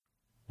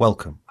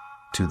Welcome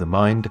to The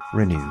Mind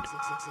Renewed.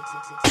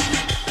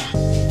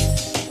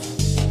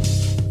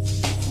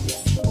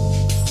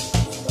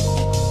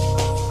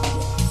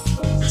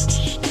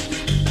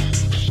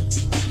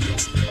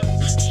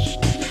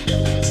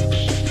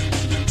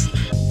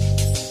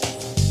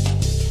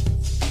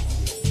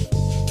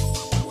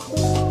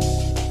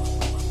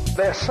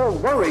 They're so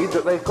worried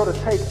that they've got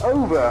to take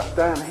over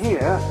down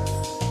here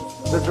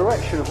the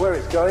direction of where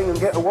it's going and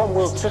get a one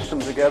world system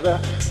together,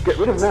 get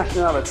rid of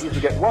nationalities, to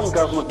get one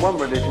government, one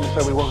religion,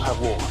 so we won't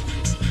have war.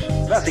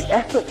 That's the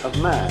effort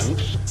of man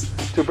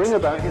to bring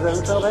about his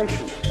own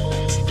salvation.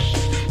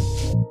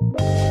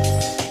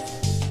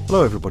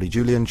 Hello everybody,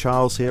 Julian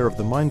Charles here of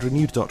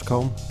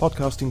themindrenewed.com,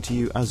 podcasting to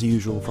you as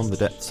usual from the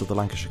depths of the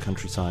Lancashire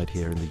countryside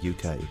here in the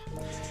UK.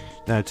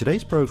 Now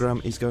today's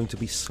programme is going to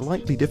be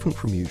slightly different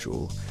from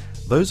usual.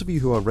 Those of you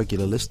who are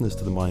regular listeners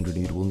to The Mind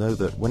Renewed will know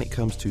that when it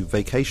comes to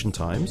vacation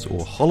times,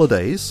 or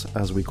holidays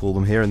as we call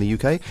them here in the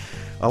UK,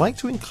 I like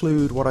to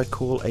include what I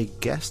call a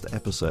guest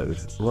episode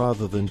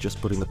rather than just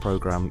putting the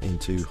programme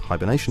into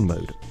hibernation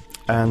mode.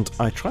 And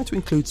I try to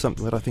include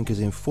something that I think is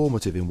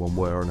informative in one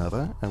way or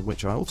another, and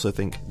which I also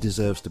think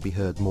deserves to be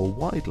heard more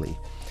widely.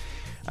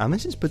 And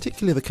this is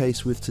particularly the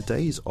case with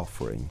today's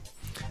offering.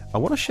 I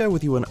want to share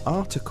with you an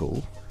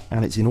article,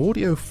 and it's in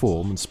audio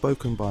form and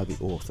spoken by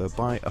the author,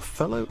 by a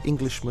fellow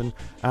Englishman,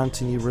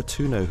 Antony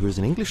Rotunno, who is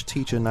an English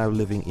teacher now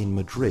living in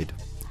Madrid,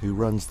 who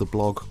runs the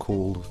blog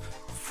called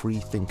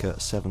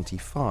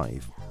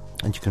Freethinker75.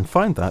 And you can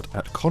find that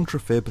at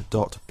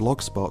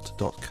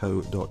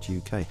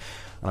contrafib.blogspot.co.uk. And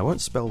I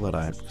won't spell that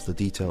out because the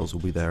details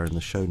will be there in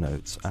the show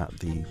notes at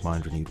the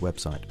Mind Renewed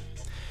website.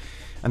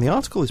 And the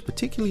article is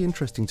particularly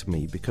interesting to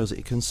me because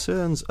it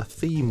concerns a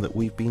theme that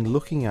we've been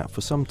looking at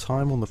for some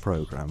time on the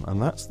programme,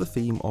 and that's the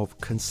theme of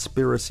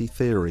conspiracy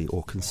theory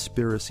or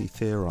conspiracy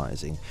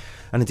theorising.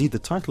 And indeed the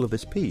title of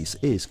this piece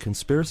is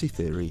Conspiracy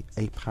Theory,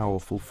 a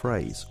Powerful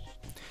Phrase.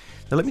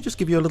 Now let me just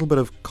give you a little bit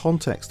of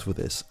context for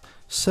this.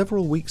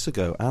 Several weeks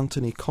ago,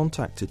 Antony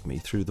contacted me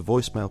through the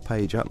voicemail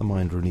page at The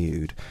Mind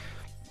Renewed,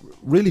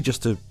 really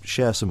just to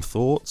share some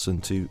thoughts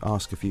and to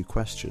ask a few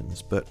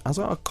questions. But as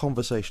our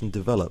conversation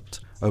developed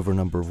over a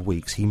number of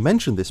weeks, he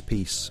mentioned this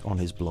piece on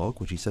his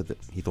blog, which he said that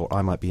he thought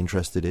I might be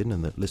interested in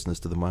and that listeners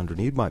to The Mind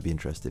Renewed might be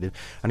interested in.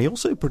 And he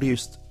also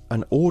produced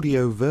an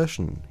audio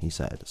version, he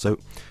said. So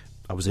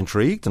I was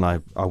intrigued and I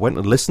went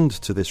and listened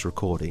to this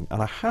recording. And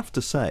I have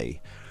to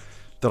say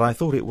that I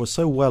thought it was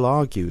so well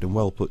argued and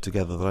well put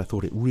together that I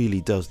thought it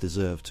really does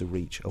deserve to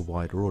reach a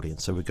wider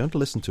audience. So we're going to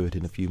listen to it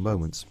in a few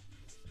moments.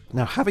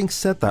 Now, having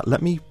said that,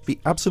 let me be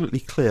absolutely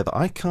clear that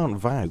I can't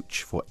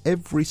vouch for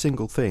every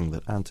single thing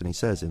that Antony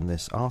says in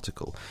this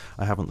article.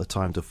 I haven't the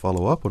time to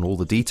follow up on all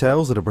the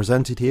details that are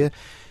presented here.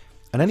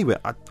 And anyway,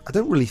 I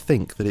don't really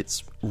think that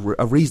it's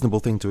a reasonable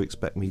thing to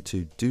expect me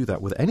to do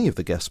that with any of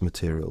the guest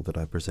material that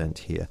I present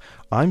here.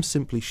 I'm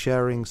simply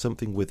sharing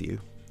something with you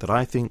that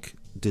I think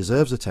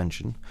deserves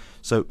attention.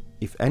 So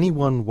if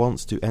anyone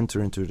wants to enter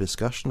into a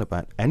discussion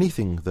about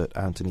anything that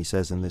Antony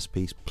says in this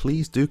piece,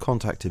 please do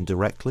contact him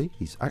directly.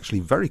 He's actually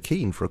very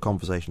keen for a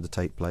conversation to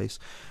take place,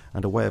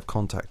 and a way of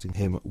contacting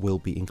him will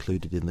be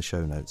included in the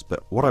show notes.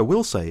 But what I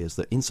will say is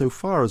that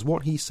insofar as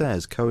what he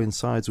says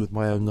coincides with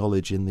my own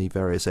knowledge in the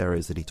various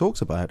areas that he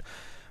talks about,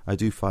 I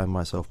do find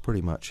myself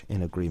pretty much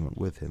in agreement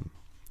with him.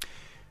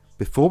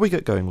 Before we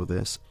get going with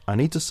this, I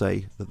need to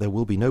say that there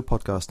will be no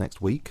podcast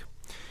next week.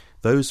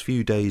 Those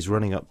few days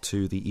running up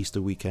to the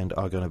Easter weekend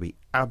are going to be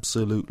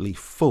absolutely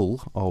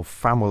full of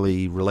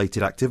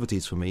family-related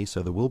activities for me,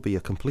 so there will be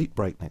a complete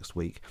break next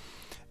week.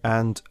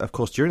 And, of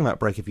course, during that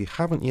break, if you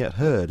haven't yet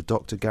heard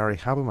Dr. Gary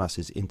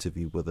Habermas's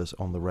interview with us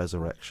on the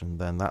resurrection,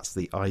 then that's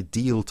the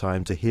ideal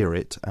time to hear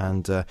it.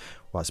 And, I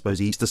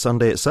suppose Easter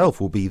Sunday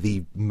itself will be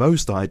the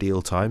most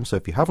ideal time, so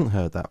if you haven't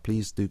heard that,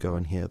 please do go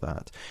and hear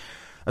that.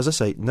 As I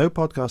say, no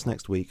podcast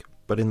next week,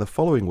 but in the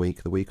following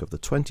week, the week of the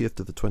 20th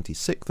to the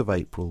 26th of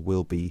April,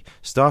 we'll be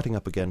starting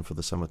up again for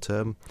the summer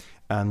term,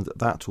 and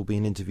that will be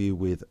an interview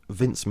with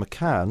Vince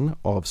McCann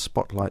of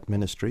Spotlight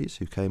Ministries,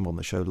 who came on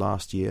the show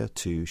last year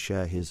to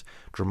share his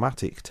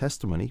dramatic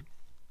testimony.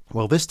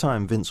 Well, this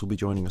time Vince will be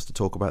joining us to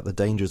talk about the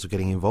dangers of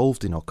getting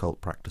involved in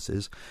occult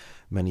practices,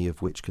 many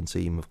of which can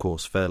seem, of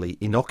course, fairly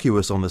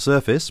innocuous on the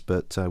surface,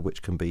 but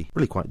which can be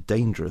really quite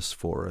dangerous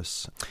for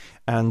us.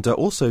 And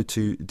also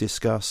to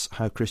discuss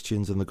how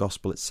Christians and the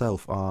gospel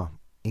itself are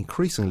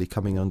increasingly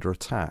coming under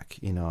attack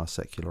in our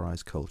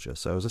secularized culture.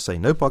 So as I say,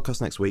 no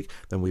podcast next week,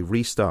 then we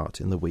restart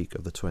in the week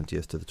of the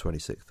 20th to the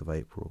 26th of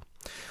April.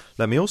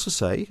 Let me also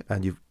say,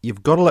 and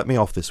you've got to let me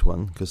off this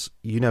one, because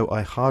you know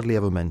I hardly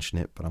ever mention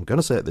it, but I'm going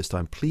to say it this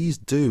time, please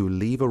do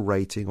leave a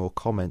rating or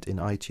comment in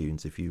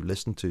iTunes if you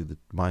listen to the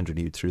Mind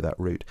Renewed through that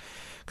route,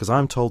 because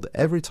I'm told that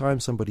every time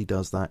somebody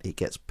does that, it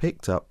gets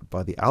picked up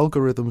by the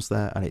algorithms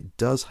there, and it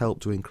does help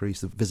to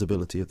increase the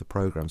visibility of the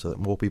program so that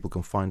more people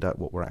can find out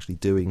what we're actually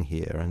doing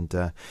here. And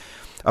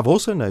I've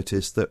also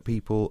noticed that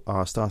people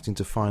are starting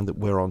to find that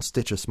we're on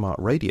Stitcher Smart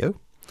Radio,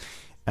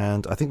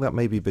 And I think that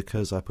may be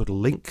because I put a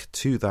link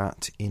to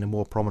that in a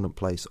more prominent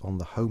place on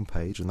the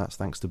homepage, and that's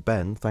thanks to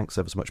Ben. Thanks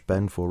ever so much,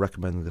 Ben, for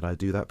recommending that I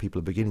do that. People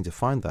are beginning to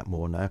find that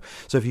more now.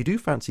 So if you do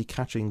fancy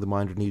catching the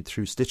Mind Renewed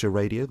through Stitcher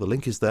Radio, the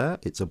link is there.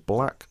 It's a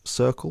black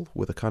circle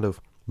with a kind of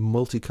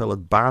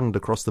multicoloured band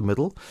across the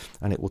middle,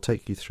 and it will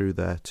take you through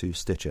there to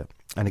Stitcher.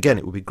 And again,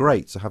 it would be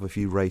great to have a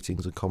few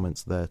ratings and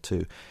comments there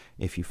too,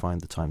 if you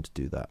find the time to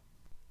do that.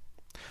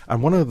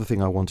 And one other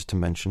thing I wanted to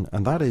mention,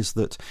 and that is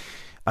that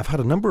I've had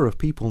a number of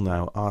people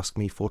now ask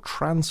me for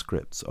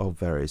transcripts of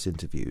various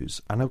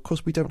interviews, and of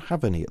course we don't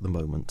have any at the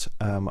moment.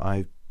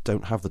 I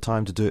don't have the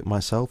time to do it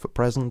myself at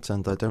present,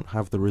 and I don't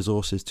have the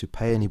resources to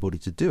pay anybody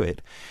to do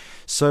it.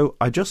 So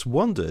I just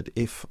wondered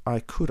if I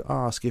could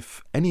ask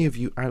if any of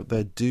you out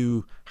there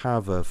do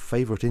have a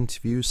favourite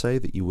interview, say,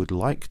 that you would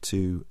like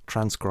to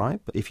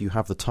transcribe. If you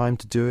have the time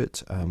to do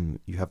it,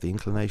 you have the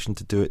inclination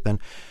to do it, then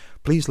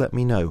please let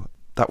me know.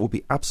 That would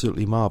be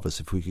absolutely marvellous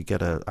if we could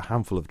get a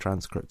handful of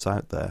transcripts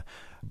out there.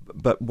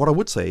 But what I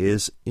would say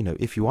is,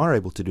 if you are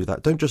able to do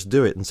that, don't just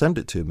do it and send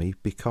it to me,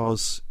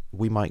 because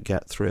we might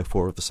get 3 or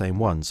 4 of the same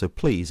one. So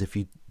please, if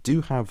you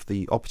do have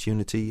the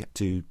opportunity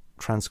to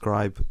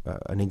transcribe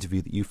an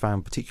interview that you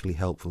found particularly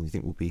helpful and you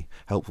think would be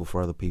helpful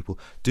for other people,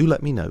 do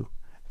let me know,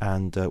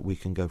 and we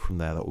can go from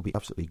there. That would be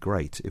absolutely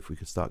great if we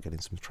could start getting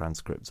some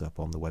transcripts up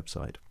on the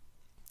website.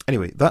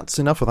 Anyway, that's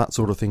enough of that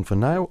sort of thing for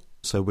now.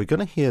 So we're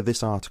going to hear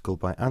this article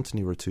by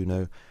Antony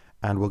Rotunno,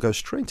 and we'll go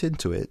straight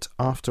into it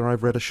after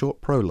I've read a short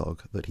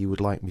prologue that he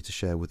would like me to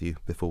share with you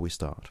before we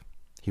start.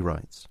 He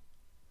writes,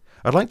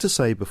 "I'd like to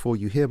say before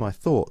you hear my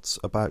thoughts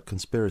about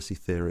conspiracy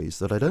theories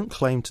that I don't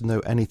claim to know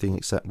anything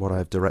except what I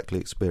have directly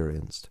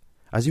experienced.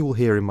 As you will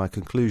hear in my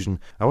conclusion,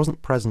 I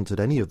wasn't present at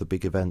any of the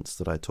big events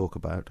that I talk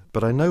about,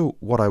 but I know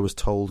what I was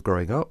told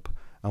growing up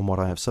and what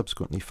I have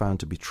subsequently found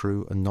to be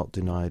true and not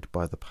denied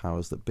by the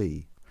powers that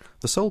be.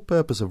 The sole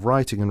purpose of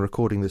writing and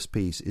recording this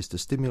piece is to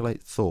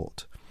stimulate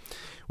thought.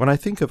 When I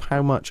think of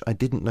how much I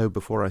didn't know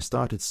before I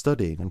started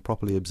studying and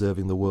properly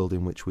observing the world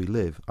in which we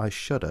live, I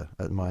shudder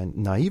at my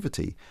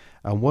naivety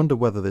and wonder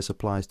whether this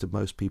applies to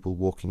most people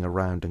walking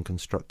around and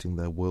constructing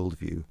their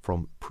worldview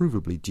from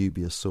provably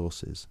dubious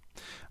sources.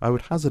 I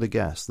would hazard a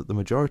guess that the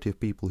majority of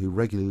people who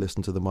regularly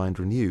listen to The Mind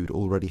Renewed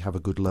already have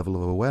a good level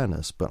of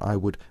awareness, but I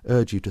would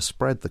urge you to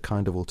spread the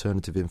kind of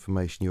alternative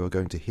information you are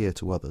going to hear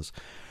to others,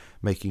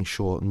 making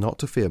sure not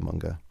to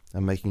fearmonger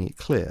and making it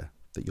clear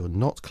that you're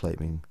not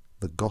claiming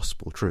the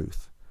gospel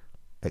truth.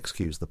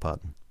 Excuse the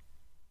pun."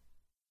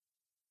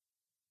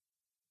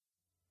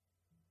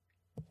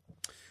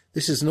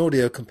 This is an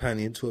audio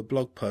companion to a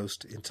blog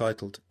post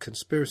entitled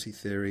Conspiracy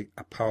Theory,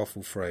 a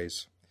Powerful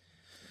Phrase.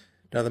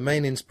 Now, the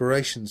main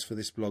inspirations for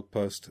this blog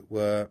post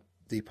were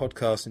the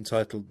podcast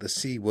entitled The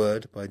C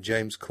Word by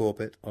James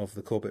Corbett of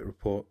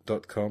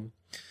thecorbettreport.com,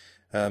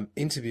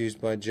 interviews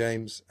by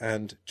James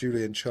and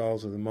Julian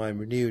Charles of the Mind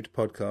Renewed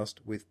podcast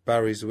with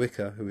Barry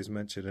Zwicker, who is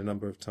mentioned a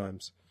number of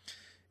times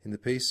in the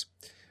piece,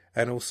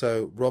 and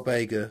also Rob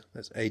Ager,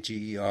 that's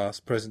Ager's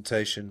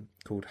presentation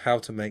called How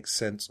to Make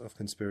Sense of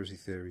Conspiracy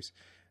Theories,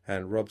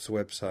 and Rob's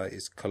website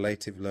is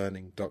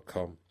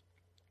collativelearning.com.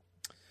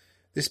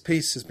 This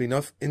piece has been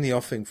in the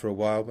offing for a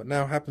while, but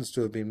now happens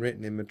to have been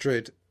written in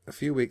Madrid a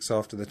few weeks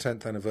after the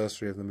 10th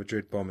anniversary of the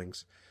Madrid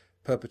bombings,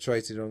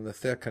 perpetrated on the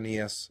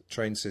Cercanías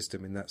train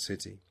system in that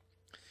city.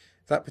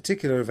 That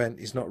particular event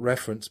is not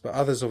referenced, but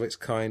others of its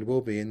kind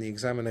will be in the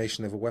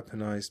examination of a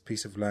weaponized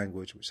piece of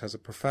language which has a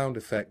profound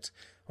effect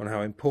on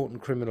how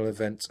important criminal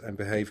events and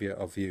behaviour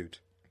are viewed.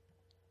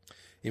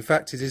 In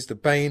fact, it is the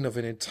bane of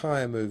an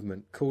entire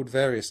movement, called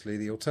variously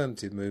the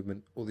alternative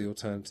movement or the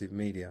alternative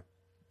media.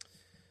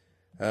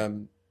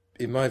 In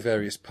my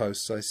various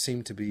posts, I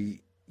seem to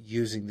be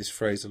using this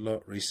phrase a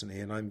lot recently,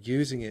 and I'm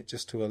using it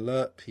just to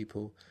alert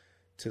people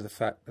to the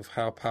fact of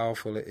how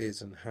powerful it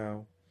is and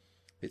how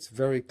it's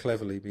very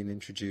cleverly been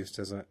introduced,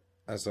 as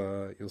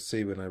you'll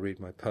see when I read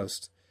my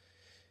post,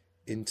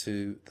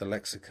 into the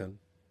lexicon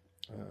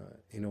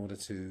in order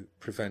to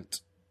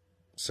prevent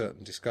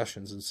certain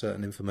discussions and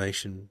certain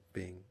information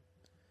being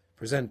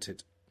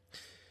presented.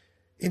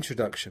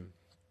 Introduction.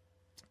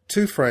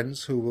 2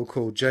 friends, who we'll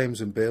call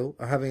James and Bill,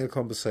 are having a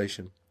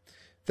conversation.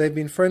 They've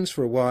been friends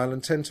for a while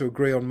and tend to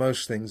agree on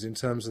most things in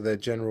terms of their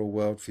general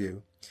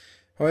worldview.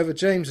 However,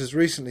 James has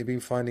recently been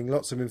finding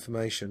lots of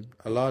information,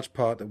 a large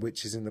part of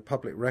which is in the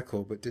public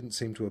record but didn't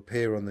seem to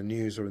appear on the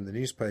news or in the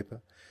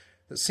newspaper,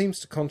 that seems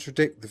to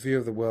contradict the view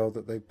of the world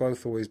that they've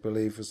both always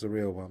believed was the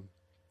real one.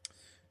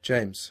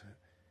 James: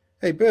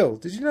 "Hey Bill,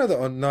 did you know that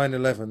on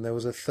 9/11 there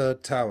was a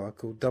third tower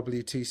called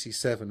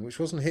WTC-7 which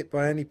wasn't hit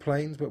by any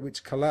planes but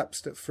which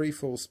collapsed at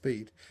freefall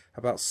speed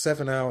about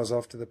 7 hours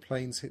after the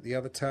planes hit the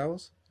other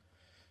towers?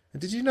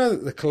 And did you know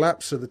that the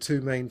collapse of the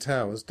 2 main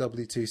towers,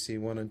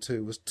 WTC-1 and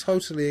 2, was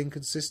totally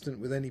inconsistent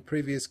with any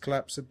previous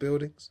collapse of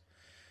buildings?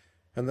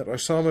 And that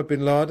Osama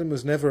bin Laden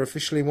was never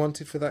officially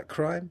wanted for that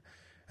crime?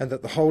 And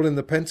that the hole in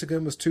the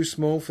Pentagon was too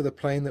small for the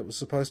plane that was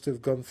supposed to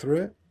have gone through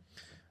it?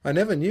 I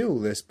never knew all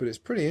this, but it's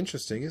pretty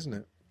interesting, isn't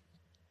it?"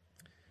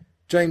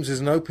 James is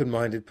an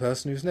open-minded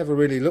person who's never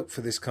really looked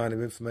for this kind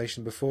of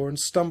information before and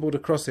stumbled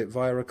across it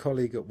via a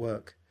colleague at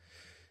work.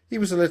 He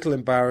was a little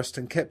embarrassed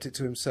and kept it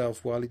to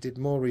himself while he did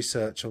more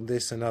research on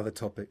this and other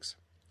topics.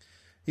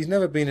 He's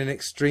never been an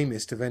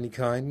extremist of any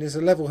kind and is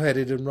a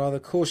level-headed and rather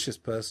cautious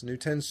person who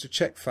tends to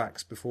check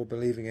facts before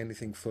believing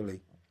anything fully.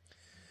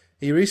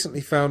 He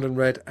recently found and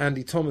read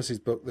Andy Thomas's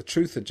book, The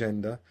Truth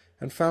Agenda,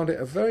 and found it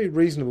a very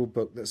reasonable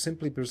book that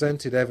simply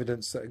presented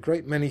evidence that a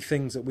great many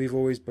things that we've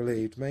always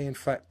believed may in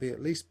fact be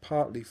at least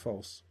partly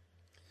false.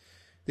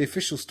 The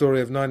official story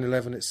of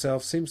 9/11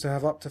 itself seems to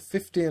have up to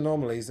 50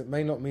 anomalies that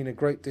may not mean a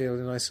great deal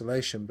in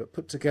isolation, but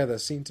put together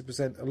seem to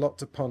present a lot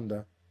to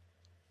ponder.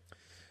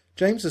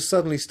 James has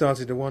suddenly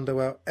started to wonder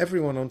why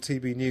everyone on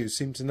TB News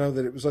seemed to know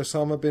that it was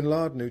Osama bin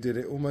Laden who did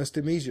it almost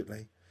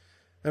immediately.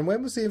 And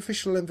when was the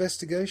official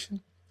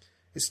investigation?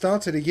 It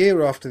started a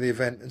year after the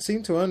event and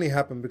seemed to only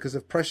happen because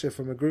of pressure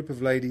from a group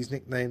of ladies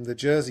nicknamed the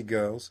Jersey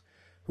Girls,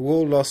 who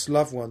all lost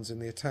loved ones in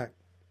the attack.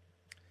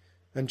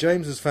 And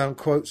James has found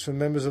quotes from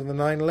members of the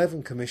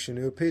 9/11 Commission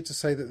who appeared to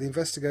say that the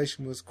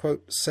investigation was,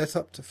 quote, set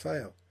up to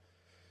fail.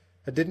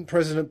 And didn't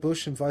President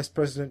Bush and Vice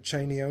President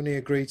Cheney only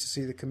agree to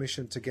see the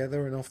Commission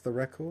together and off the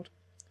record?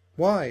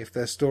 Why, if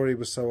their story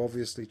was so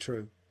obviously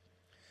true?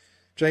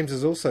 James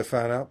has also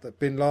found out that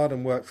bin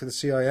Laden worked for the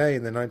CIA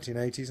in the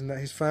 1980s and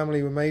that his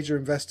family were major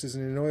investors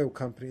in an oil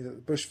company that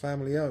the Bush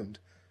family owned,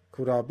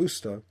 called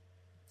Arbusto.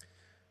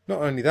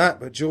 Not only that,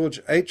 but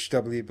George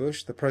H.W.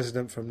 Bush, the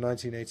president from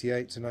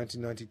 1988 to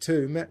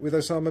 1992, met with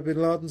Osama bin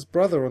Laden's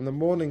brother on the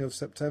morning of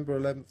September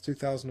 11,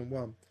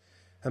 2001,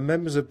 and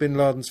members of bin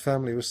Laden's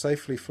family were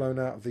safely flown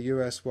out of the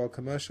US while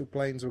commercial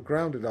planes were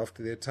grounded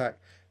after the attack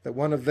that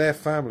one of their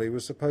family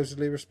was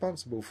supposedly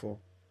responsible for.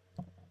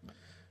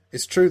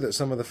 It's true that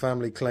some of the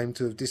family claimed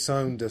to have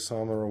disowned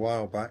Osama a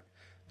while back,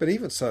 but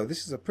even so,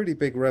 this is a pretty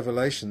big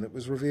revelation that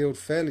was revealed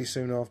fairly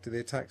soon after the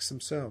attacks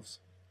themselves.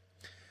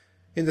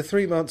 In the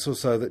 3 months or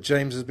so that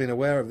James has been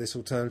aware of this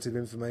alternative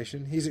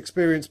information, he's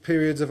experienced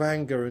periods of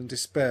anger and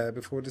despair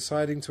before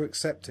deciding to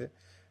accept it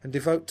and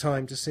devote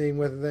time to seeing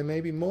whether there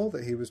may be more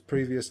that he was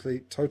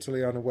previously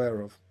totally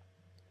unaware of.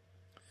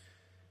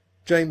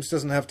 James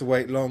doesn't have to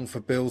wait long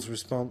for Bill's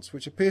response,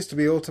 which appears to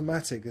be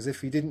automatic, as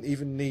if he didn't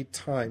even need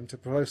time to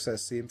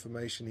process the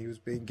information he was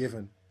being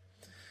given.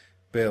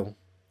 Bill: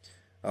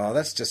 "Oh,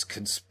 that's just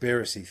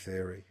conspiracy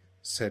theory,"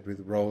 said with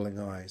rolling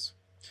eyes.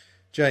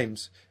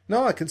 James: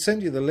 "No, I can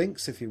send you the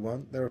links if you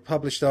want. There are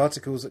published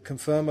articles that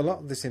confirm a lot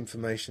of this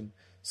information.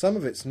 Some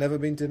of it's never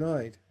been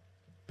denied."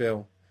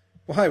 Bill: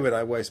 "Why would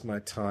I waste my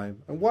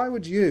time? And why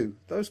would you?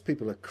 Those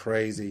people are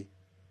crazy."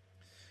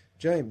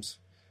 James: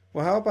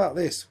 "Well, how about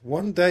this?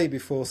 One day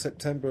before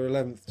September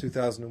 11th,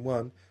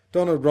 2001,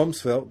 Donald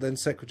Rumsfeld, then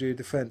Secretary of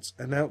Defense,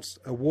 announced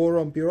a war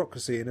on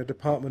bureaucracy in a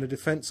Department of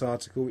Defense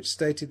article which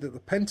stated that the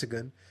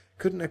Pentagon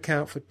couldn't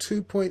account for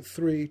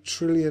 $2.3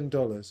 trillion,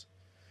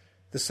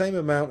 the same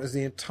amount as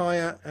the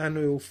entire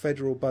annual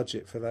federal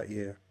budget for that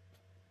year.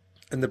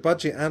 And the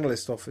Budget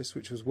Analyst Office,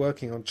 which was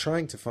working on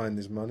trying to find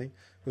this money,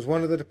 was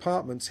one of the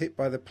departments hit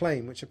by the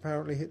plane which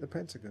apparently hit the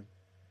Pentagon."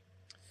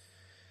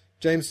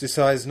 James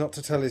decides not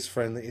to tell his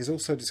friend that he has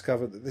also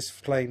discovered that this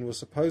plane was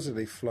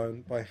supposedly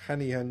flown by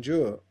Hani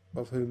Hanjour,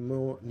 of whom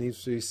more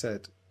needs to be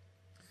said.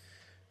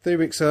 3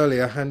 weeks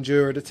earlier,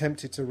 Hanjour had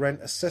attempted to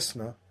rent a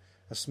Cessna,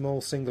 a small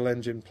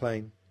single-engine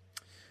plane.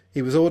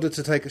 He was ordered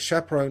to take a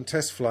chaperone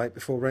test flight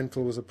before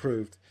rental was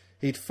approved.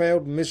 He'd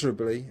failed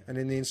miserably, and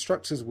in the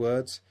instructor's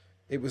words,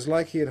 it was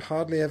like he had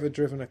hardly ever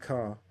driven a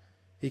car.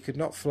 He could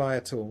not fly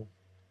at all.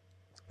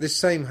 This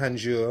same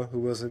Hanjour,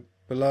 who was a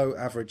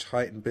below-average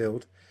height and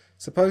build,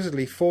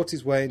 supposedly fought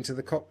his way into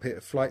the cockpit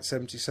of Flight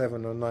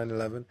 77 on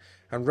 9/11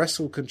 and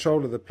wrestled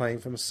control of the plane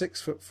from a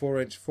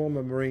 6'4"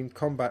 former Marine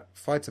combat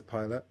fighter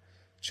pilot,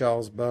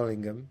 Charles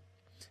Burlingham,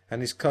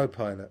 and his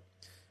co-pilot.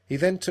 He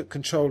then took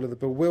control of the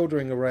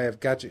bewildering array of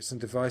gadgets and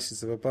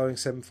devices of a Boeing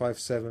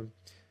 757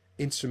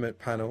 instrument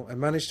panel and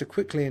managed to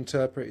quickly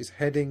interpret its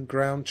heading,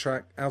 ground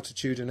track,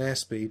 altitude and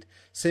airspeed,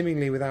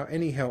 seemingly without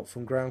any help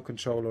from ground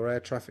control or air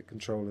traffic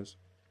controllers.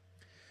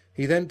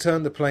 He then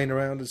turned the plane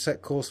around and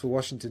set course for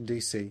Washington,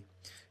 D.C.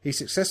 He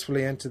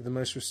successfully entered the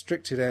most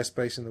restricted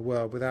airspace in the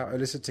world without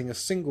eliciting a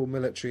single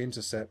military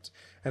intercept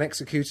and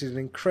executed an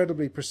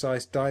incredibly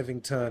precise diving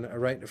turn at a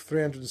rate of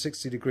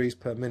 360 degrees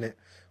per minute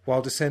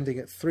while descending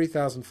at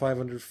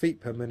 3,500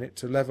 feet per minute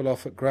to level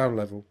off at ground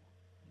level,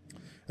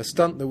 a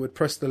stunt that would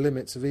press the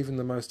limits of even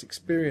the most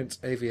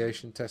experienced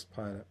aviation test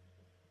pilot.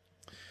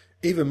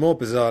 Even more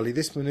bizarrely,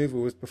 this manoeuvre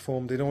was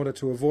performed in order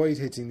to avoid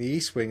hitting the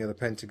east wing of the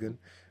Pentagon,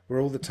 where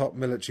all the top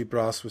military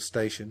brass was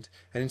stationed,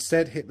 and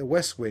instead hit the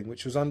west wing,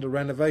 which was under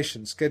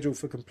renovation, scheduled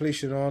for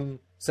completion on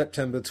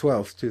September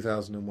 12th,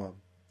 2001.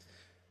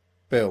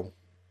 Bill: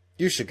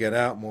 "You should get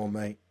out more,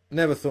 mate.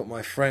 Never thought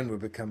my friend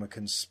would become a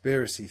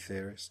conspiracy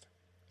theorist."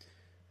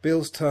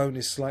 Bill's tone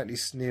is slightly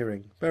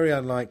sneering, very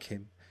unlike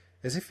him,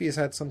 as if he has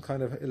had some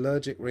kind of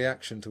allergic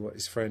reaction to what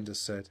his friend has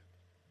said.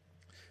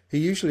 He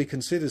usually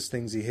considers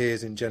things he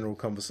hears in general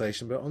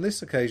conversation, but on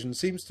this occasion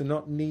seems to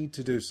not need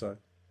to do so.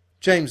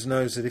 James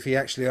knows that if he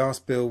actually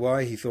asked Bill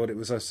why he thought it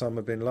was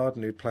Osama bin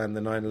Laden who planned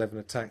the 9/11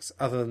 attacks,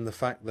 other than the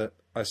fact that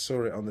I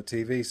saw it on the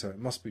TV, so it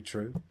must be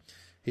true,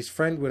 his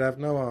friend would have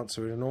no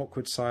answer and an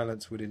awkward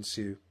silence would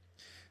ensue.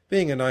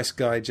 Being a nice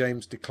guy,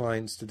 James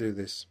declines to do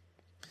this.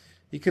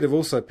 He could have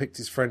also picked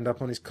his friend up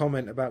on his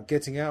comment about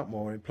getting out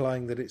more,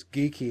 implying that it's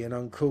geeky and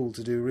uncool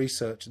to do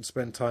research and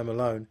spend time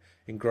alone,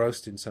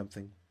 engrossed in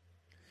something.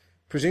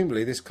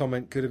 Presumably this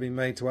comment could have been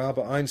made to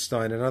Albert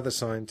Einstein and other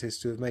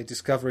scientists who have made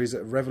discoveries that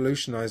have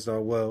revolutionised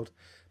our world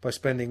by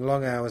spending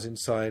long hours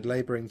inside,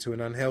 labouring to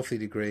an unhealthy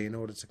degree in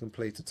order to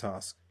complete a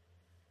task.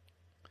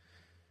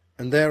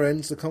 And there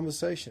ends the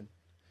conversation.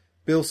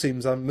 Bill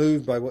seems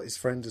unmoved by what his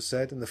friend has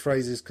said, and the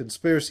phrases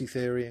conspiracy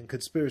theory and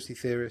conspiracy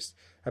theorist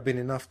have been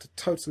enough to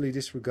totally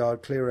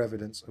disregard clear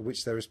evidence, of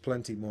which there is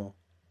plenty more.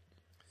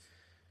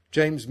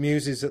 James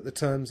muses that the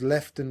terms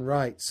left and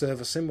right serve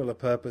a similar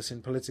purpose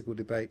in political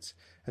debates,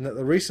 and that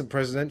the recent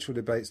presidential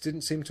debates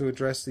didn't seem to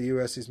address the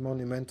US's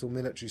monumental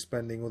military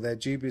spending or their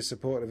dubious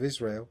support of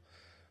Israel,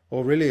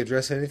 or really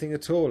address anything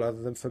at all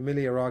other than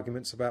familiar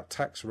arguments about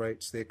tax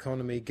rates, the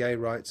economy, gay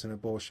rights and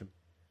abortion.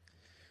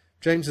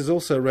 James has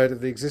also read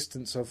of the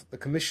existence of the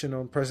Commission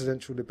on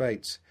Presidential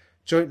Debates,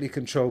 jointly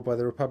controlled by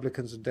the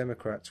Republicans and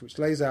Democrats, which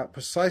lays out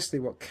precisely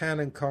what can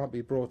and can't be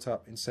brought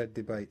up in said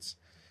debates,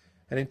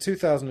 and in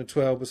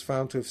 2012 was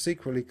found to have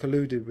secretly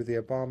colluded with the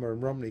Obama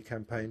and Romney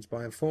campaigns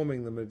by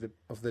informing them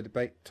of the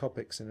debate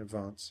topics in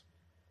advance.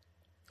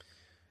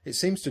 It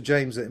seems to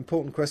James that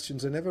important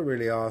questions are never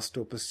really asked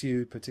or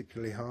pursued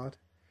particularly hard.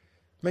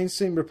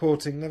 Mainstream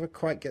reporting never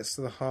quite gets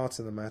to the heart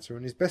of the matter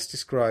and is best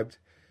described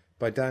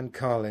by Dan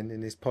Carlin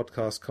in his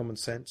podcast Common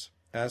Sense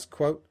as,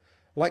 quote,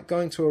 like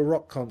going to a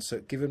rock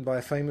concert given by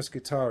a famous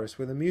guitarist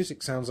where the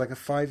music sounds like a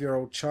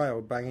 5-year-old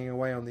child banging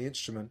away on the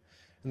instrument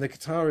and the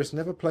guitarist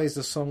never plays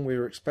the song we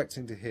were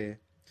expecting to hear,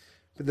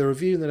 but the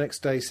review the next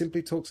day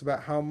simply talks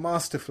about how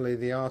masterfully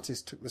the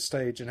artist took the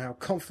stage and how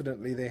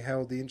confidently they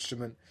held the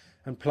instrument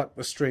and plucked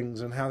the strings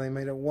and how they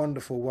made a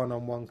wonderful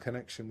one-on-one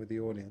connection with the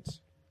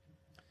audience.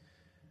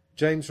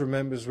 James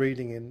remembers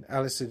reading in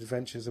Alice's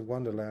Adventures of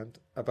Wonderland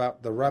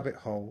about the rabbit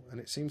hole, and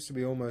it seems to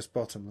be almost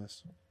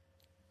bottomless.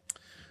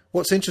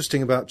 What's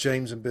interesting about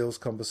James and Bill's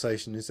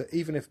conversation is that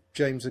even if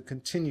James had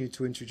continued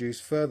to introduce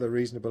further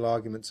reasonable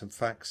arguments and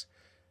facts,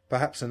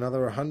 perhaps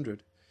another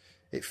 100,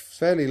 it's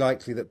fairly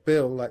likely that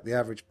Bill, like the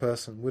average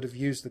person, would have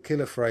used the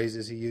killer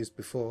phrases he used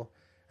before,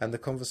 and the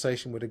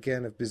conversation would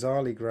again have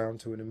bizarrely ground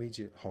to an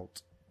immediate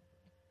halt.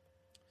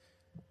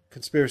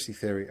 Conspiracy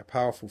theory, a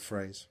powerful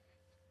phrase.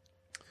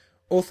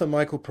 Author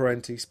Michael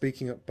Parenti,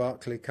 speaking at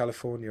Berkeley,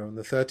 California on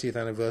the 30th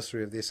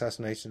anniversary of the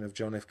assassination of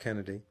John F.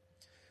 Kennedy,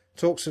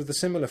 talks of the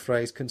similar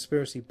phrase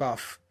conspiracy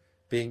buff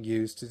being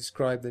used to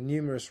describe the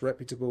numerous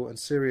reputable and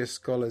serious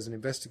scholars and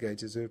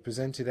investigators who have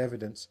presented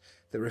evidence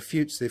that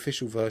refutes the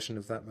official version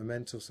of that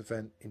momentous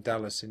event in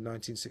Dallas in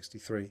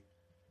 1963.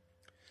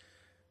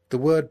 The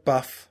word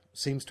buff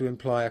seems to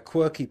imply a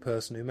quirky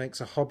person who makes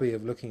a hobby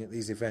of looking at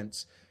these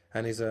events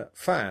and is a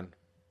fan.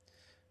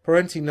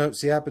 Parenti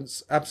notes the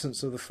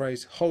absence of the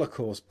phrase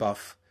Holocaust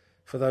buff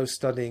for those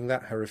studying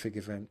that horrific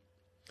event.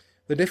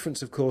 The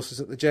difference, of course, is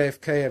that the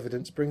JFK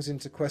evidence brings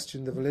into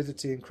question the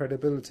validity and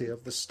credibility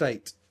of the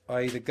state,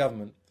 i.e. the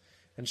government,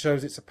 and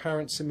shows its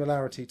apparent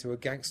similarity to a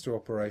gangster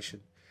operation,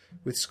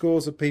 with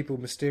scores of people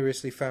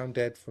mysteriously found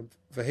dead from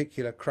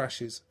vehicular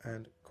crashes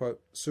and,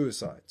 quote,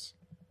 suicides.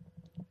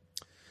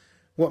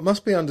 What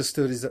must be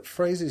understood is that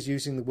phrases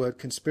using the word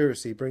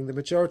conspiracy bring the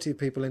majority of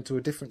people into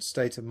a different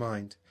state of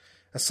mind,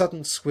 a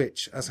sudden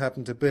switch, as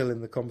happened to Bill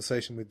in the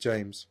conversation with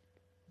James.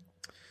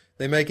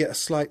 They may get a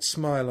slight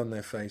smile on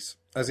their face,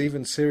 as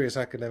even serious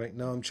academic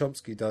Noam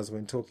Chomsky does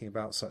when talking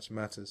about such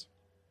matters.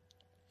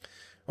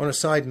 On a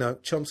side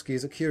note, Chomsky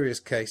is a curious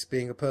case,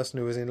 being a person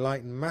who has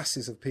enlightened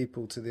masses of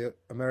people to the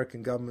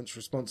American government's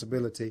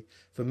responsibility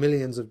for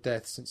millions of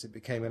deaths since it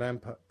became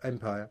an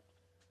empire,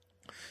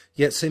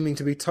 yet seeming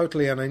to be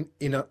totally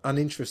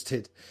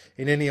uninterested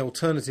in any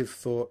alternative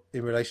thought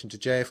in relation to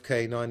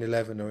JFK,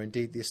 9/11, or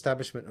indeed the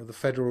establishment of the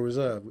Federal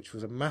Reserve, which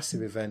was a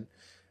massive event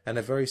and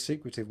a very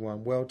secretive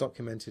one, well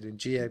documented in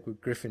G.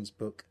 Edward Griffin's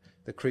book,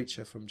 The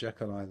Creature from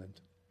Jekyll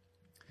Island.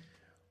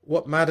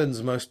 What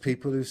maddens most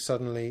people who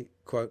suddenly,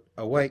 quote,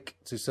 awake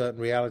to certain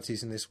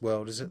realities in this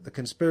world is that the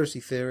conspiracy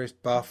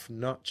theorist, buff,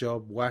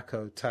 nutjob,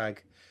 wacko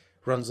tag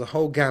runs the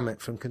whole gamut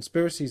from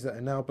conspiracies that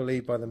are now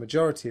believed by the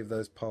majority of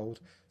those polled,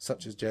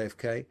 such as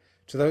JFK,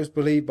 to those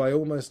believed by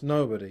almost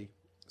nobody,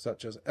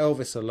 such as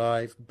Elvis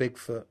alive,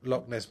 Bigfoot,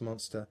 Loch Ness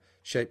Monster,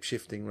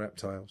 shape-shifting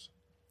reptiles.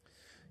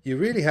 You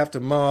really have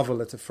to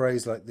marvel at a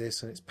phrase like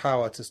this and its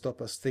power to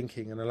stop us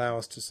thinking and allow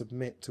us to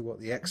submit to what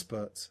the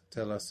experts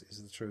tell us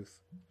is the truth.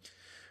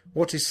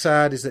 What is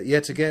sad is that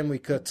yet again we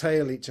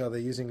curtail each other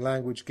using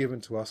language given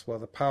to us while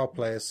the power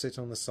players sit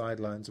on the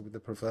sidelines with the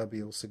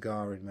proverbial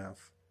cigar in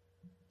mouth.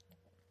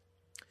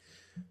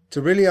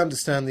 To really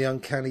understand the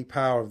uncanny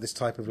power of this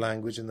type of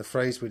language and the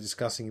phrase we're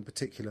discussing in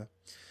particular,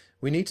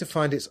 we need to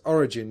find its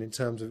origin in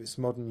terms of its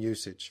modern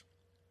usage.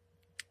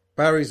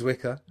 Barry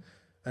Zwicker,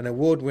 an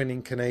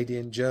award-winning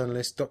Canadian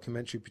journalist,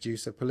 documentary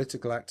producer,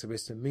 political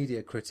activist and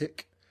media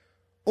critic,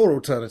 or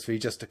alternatively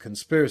just a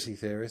conspiracy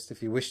theorist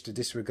if you wish to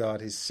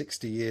disregard his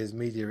 60 years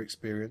media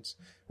experience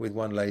with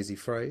one lazy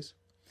phrase,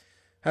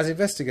 has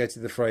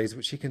investigated the phrase,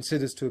 which he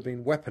considers to have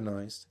been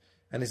weaponised,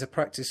 and is a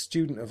practiced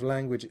student of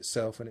language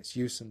itself and its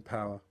use and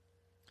power.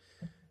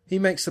 He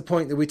makes the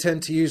point that we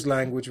tend to use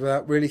language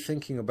without really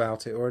thinking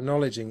about it or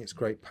acknowledging its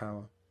great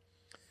power.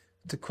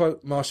 To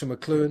quote Marshall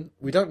McLuhan,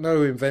 "We don't know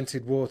who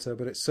invented water,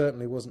 but it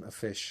certainly wasn't a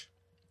fish.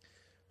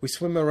 We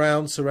swim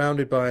around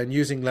surrounded by and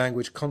using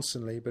language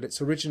constantly, but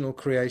its original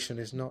creation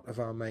is not of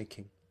our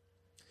making."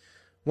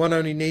 One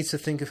only needs to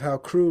think of how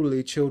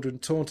cruelly children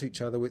taunt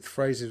each other with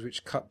phrases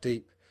which cut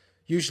deep,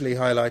 usually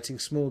highlighting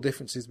small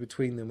differences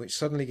between them which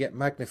suddenly get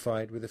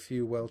magnified with a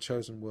few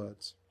well-chosen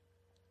words.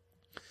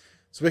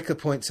 Zwicker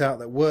points out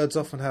that words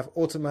often have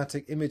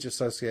automatic image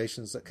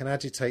associations that can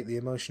agitate the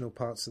emotional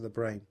parts of the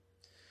brain.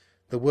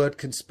 The word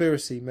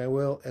conspiracy may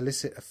well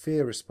elicit a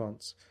fear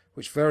response,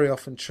 which very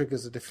often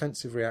triggers a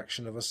defensive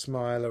reaction of a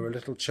smile or a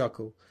little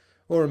chuckle,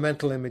 or a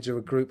mental image of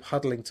a group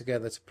huddling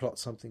together to plot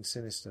something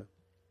sinister.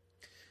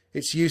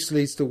 Its use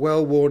leads to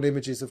well-worn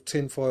images of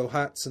tinfoil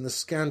hats and the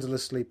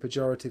scandalously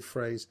pejorative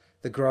phrase,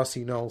 the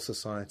grassy knoll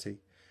society,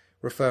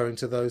 referring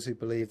to those who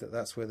believe that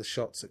that's where the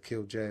shots that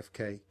killed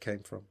JFK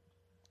came from.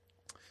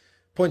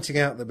 Pointing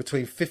out that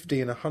between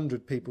 50 and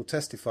 100 people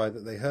testified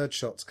that they heard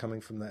shots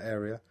coming from that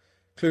area,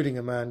 including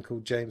a man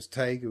called James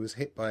Tague who was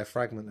hit by a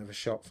fragment of a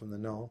shot from the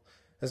knoll,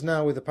 has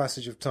now with the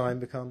passage of time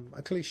become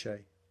a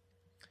cliché.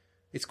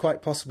 It's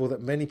quite possible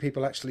that many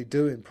people actually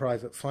do in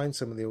private find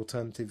some of the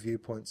alternative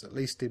viewpoints at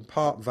least in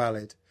part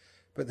valid,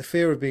 but the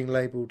fear of being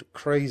labelled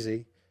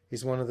crazy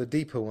is one of the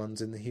deeper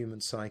ones in the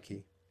human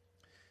psyche.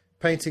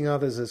 Painting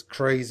others as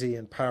crazy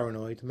and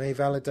paranoid may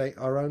validate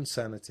our own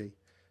sanity,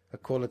 a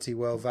quality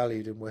well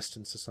valued in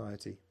Western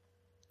society.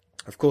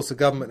 Of course, a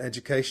government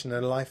education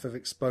and a life of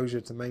exposure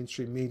to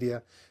mainstream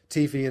media,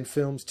 TV and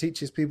films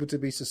teaches people to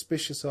be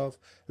suspicious of,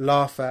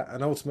 laugh at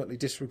and ultimately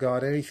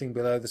disregard anything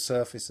below the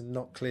surface and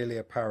not clearly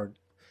apparent,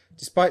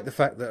 despite the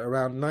fact that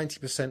around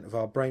 90% of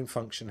our brain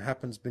function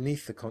happens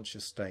beneath the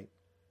conscious state.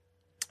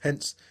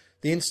 Hence,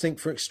 the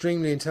instinct for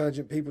extremely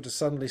intelligent people to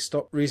suddenly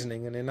stop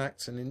reasoning and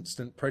enact an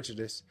instant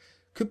prejudice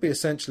could be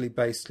essentially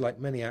based, like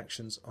many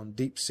actions, on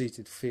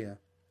deep-seated fear.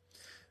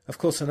 Of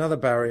course, another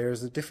barrier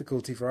is the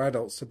difficulty for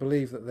adults to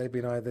believe that they've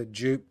been either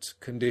duped,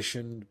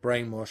 conditioned,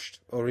 brainwashed,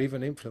 or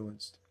even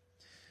influenced.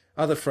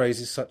 Other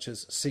phrases such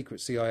as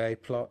secret CIA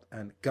plot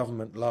and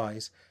government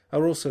lies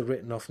are also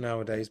written off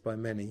nowadays by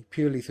many,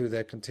 purely through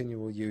their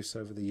continual use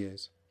over the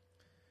years.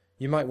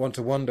 You might want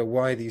to wonder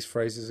why these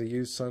phrases are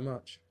used so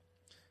much.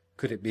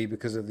 Could it be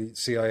because of the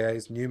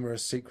CIA's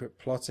numerous secret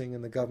plotting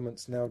and the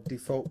government's now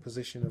default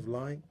position of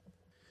lying?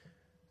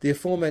 The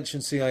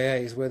aforementioned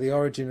CIA is where the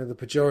origin of the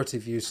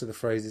pejorative use of the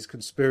phrases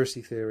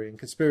conspiracy theory and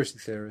conspiracy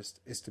theorist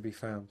is to be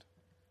found.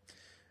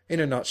 In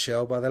a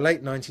nutshell, by the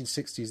late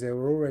 1960s there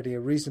were already a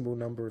reasonable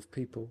number of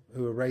people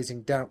who were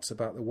raising doubts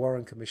about the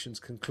Warren Commission's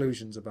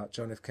conclusions about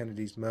John F.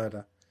 Kennedy's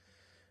murder.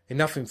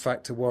 Enough, in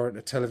fact, to warrant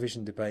a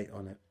television debate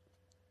on it.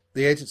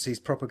 The agency's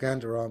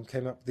propaganda arm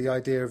came up with the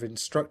idea of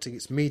instructing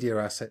its media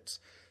assets,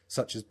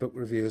 such as book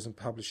reviewers and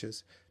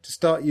publishers, to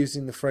start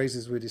using the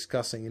phrases we're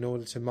discussing in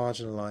order to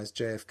marginalise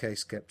JFK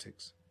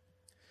skeptics.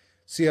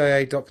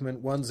 CIA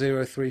document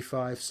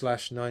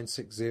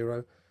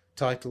 1035/960,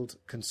 titled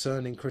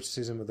Concerning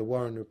Criticism of the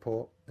Warren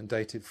Report and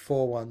dated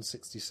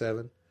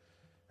 4/1/67,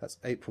 that's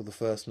April the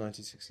 1st,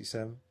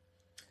 1967,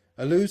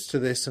 alludes to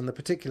this and the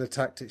particular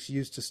tactics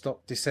used to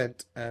stop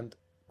dissent and,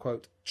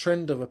 quote,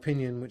 trend of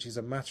opinion which is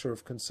a matter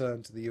of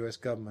concern to the US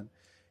government,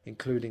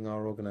 including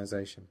our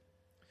organisation.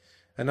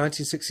 A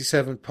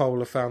 1967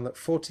 poll found that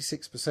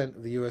 46%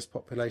 of the US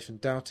population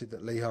doubted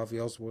that Lee Harvey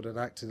Oswald had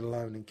acted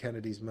alone in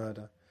Kennedy's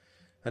murder,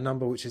 a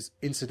number which has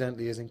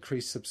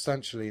increased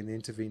substantially in the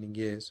intervening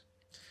years.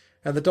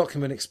 And the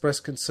document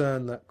expressed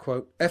concern that,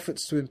 quote,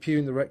 efforts to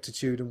impugn the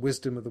rectitude and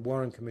wisdom of the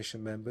Warren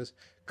Commission members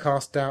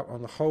cast doubt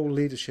on the whole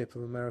leadership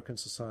of American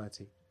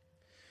society.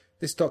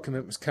 This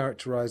document was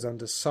characterised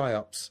under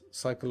PSYOPs,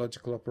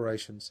 psychological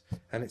operations,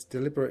 and its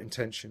deliberate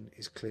intention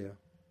is clear.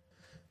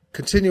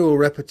 Continual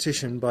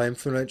repetition by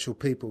influential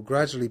people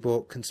gradually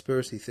brought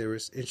conspiracy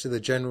theorists into the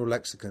general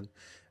lexicon,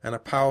 and a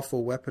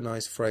powerful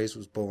weaponized phrase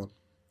was born.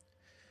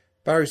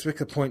 Barry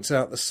Zwicker points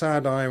out the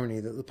sad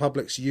irony that the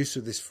public's use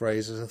of this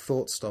phrase as a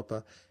thought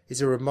stopper is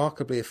a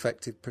remarkably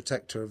effective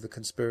protector of the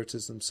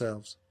conspirators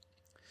themselves.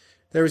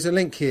 There is a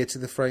link here to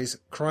the phrase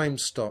crime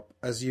stop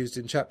as used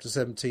in Chapter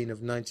 17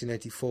 of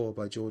 1984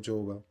 by George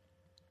Orwell,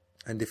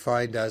 and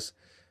defined as,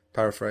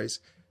 paraphrase,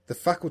 the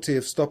faculty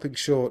of stopping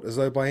short as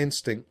though by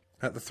instinct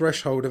at the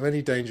threshold of any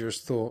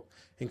dangerous thought,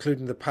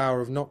 including the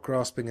power of not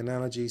grasping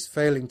analogies,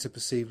 failing to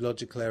perceive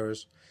logical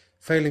errors,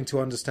 failing to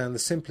understand the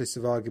simplest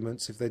of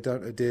arguments if they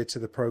don't adhere to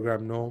the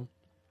program norm,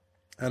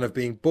 and of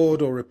being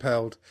bored or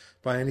repelled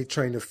by any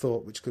train of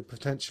thought which could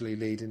potentially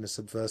lead in a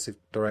subversive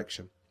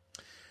direction.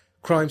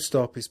 Crime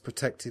stop is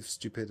protective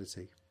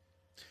stupidity.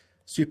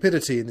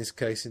 Stupidity in this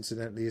case,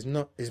 incidentally,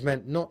 is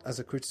meant not as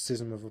a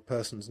criticism of a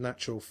person's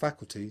natural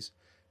faculties,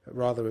 but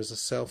rather as a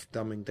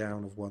self-dumbing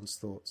down of one's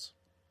thoughts.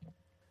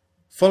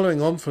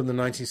 Following on from the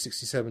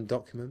 1967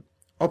 document,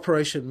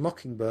 Operation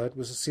Mockingbird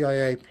was a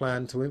CIA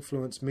plan to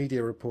influence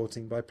media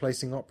reporting by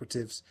placing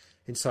operatives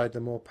inside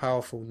the more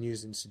powerful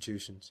news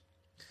institutions.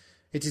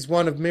 It is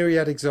one of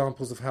myriad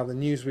examples of how the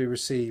news we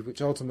receive, which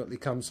ultimately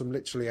comes from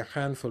literally a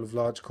handful of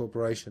large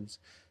corporations,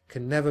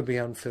 can never be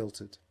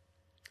unfiltered.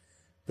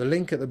 The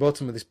link at the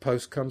bottom of this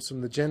post comes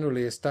from the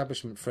generally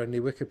establishment-friendly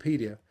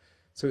Wikipedia,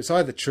 so it's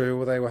either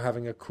true or they were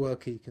having a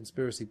quirky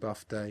conspiracy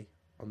buff day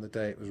on the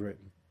day it was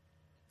written.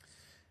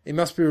 It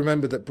must be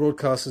remembered that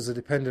broadcasters are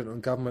dependent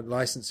on government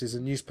licenses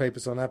and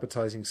newspapers on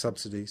advertising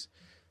subsidies,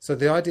 so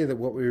the idea that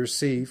what we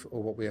receive,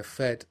 or what we are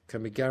fed,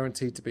 can be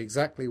guaranteed to be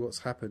exactly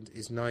what's happened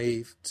is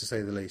naive, to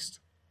say the least.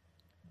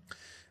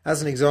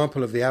 As an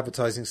example of the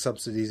advertising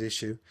subsidies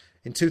issue,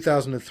 in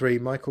 2003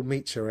 Michael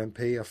Meacher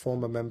MP, a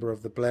former member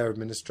of the Blair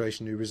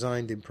administration who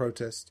resigned in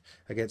protest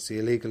against the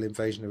illegal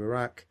invasion of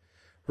Iraq,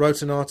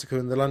 wrote an article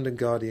in the London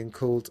Guardian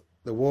called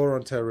 "The War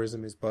on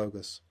Terrorism is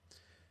Bogus,"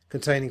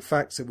 containing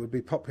facts that would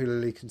be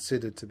popularly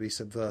considered to be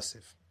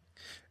subversive.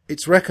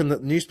 It's reckoned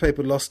that the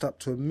newspaper lost up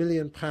to £1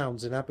 million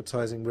in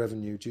advertising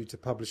revenue due to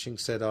publishing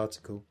said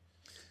article,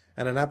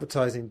 and an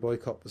advertising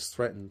boycott was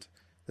threatened,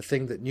 the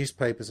thing that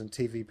newspapers and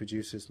TV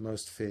producers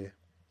most fear.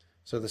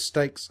 So the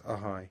stakes are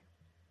high.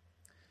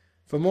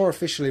 For more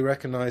officially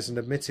recognised and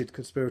admitted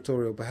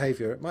conspiratorial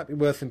behaviour, it might be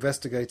worth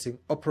investigating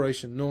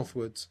Operation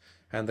Northwoods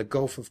and the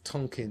Gulf of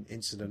Tonkin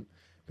incident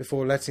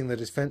before letting the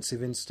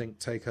defensive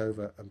instinct take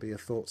over and be a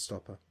thought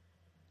stopper.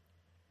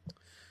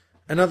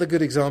 Another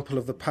good example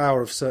of the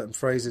power of certain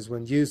phrases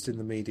when used in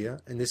the media,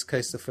 in this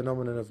case the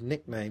phenomenon of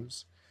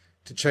nicknames,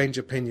 to change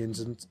opinions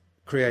and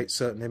create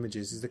certain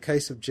images, is the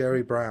case of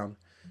Jerry Brown,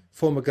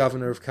 former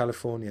governor of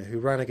California, who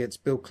ran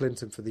against Bill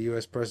Clinton for the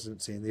US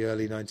presidency in the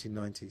early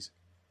 1990s.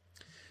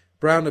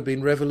 Brown had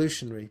been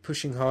revolutionary,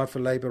 pushing hard for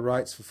labour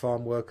rights for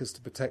farm workers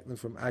to protect them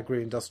from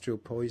agri-industrial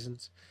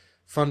poisons,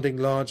 funding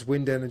large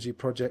wind energy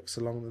projects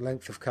along the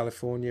length of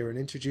California and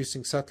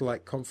introducing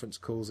satellite conference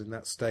calls in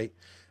that state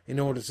in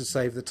order to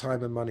save the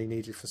time and money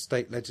needed for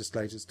state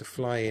legislators to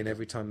fly in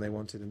every time they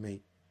wanted to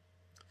meet.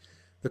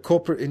 The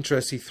corporate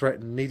interests he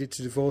threatened needed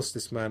to divorce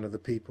this man of the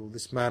people,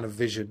 this man of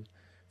vision,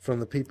 from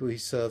the people he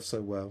served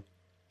so well.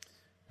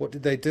 What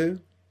did they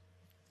do?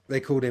 They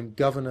called him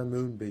Governor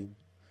Moonbeam,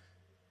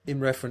 in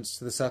reference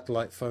to the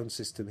satellite phone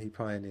system he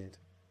pioneered.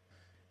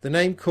 The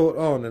name caught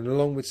on, and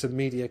along with some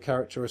media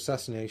character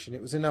assassination,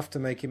 it was enough to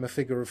make him a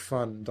figure of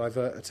fun and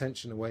divert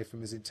attention away from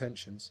his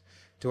intentions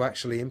to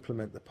actually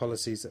implement the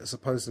policies that are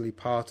supposedly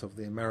part of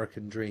the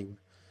American dream,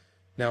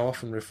 now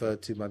often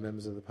referred to by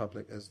members of the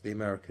public as the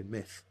American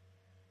myth.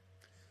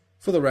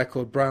 For the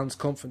record, Brown's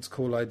conference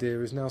call idea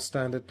is now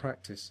standard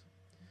practice.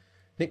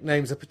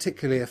 Nicknames are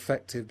particularly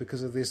effective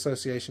because of the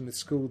association with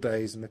school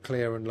days and the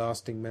clear and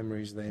lasting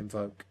memories they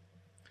invoke.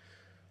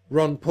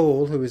 Ron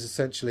Paul, who is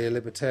essentially a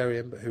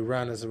libertarian but who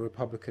ran as a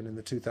Republican in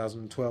the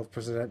 2012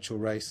 presidential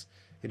race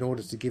in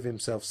order to give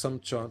himself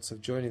some chance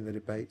of joining the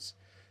debates,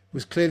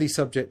 was clearly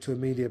subject to a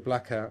media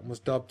blackout and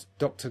was dubbed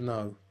Dr.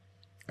 No,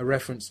 a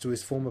reference to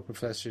his former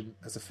profession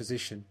as a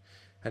physician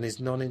and his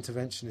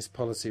non-interventionist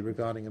policy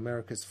regarding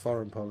America's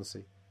foreign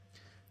policy.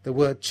 The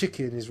word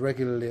chicken is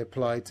regularly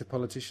applied to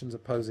politicians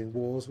opposing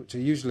wars, which are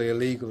usually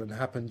illegal and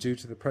happen due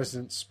to the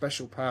president's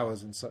special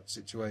powers in such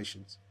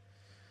situations.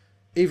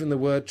 Even the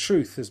word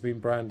truth has been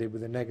branded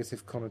with a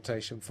negative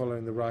connotation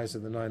following the rise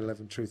of the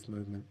 9/11 truth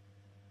movement.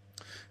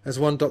 As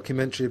one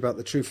documentary about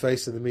the true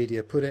face of the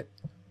media put it,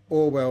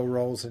 Orwell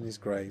rolls in his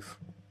grave.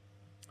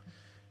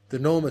 The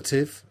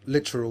normative,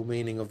 literal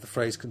meaning of the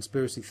phrase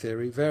conspiracy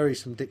theory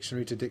varies from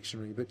dictionary to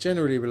dictionary, but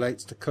generally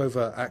relates to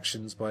covert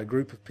actions by a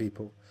group of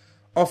people,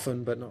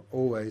 often but not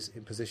always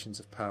in positions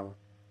of power.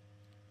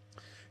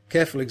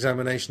 Careful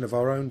examination of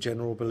our own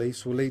general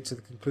beliefs will lead to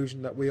the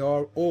conclusion that we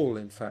are all,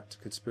 in fact,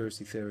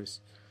 conspiracy theorists,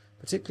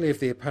 particularly if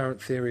the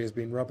apparent theory has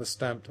been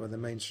rubber-stamped by the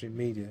mainstream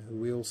media, who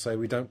we all say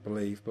we don't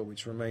believe, but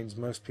which remains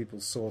most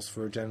people's source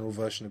for a general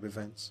version of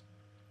events.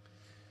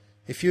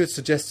 If you had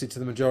suggested to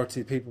the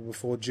majority of people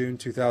before June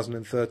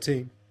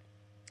 2013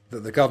 that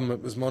the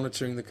government was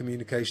monitoring the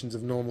communications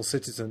of normal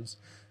citizens,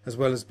 as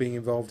well as being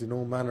involved in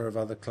all manner of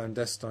other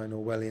clandestine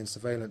Orwellian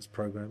surveillance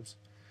programs,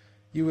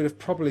 you would have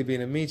probably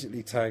been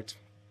immediately tagged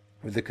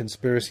with the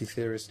conspiracy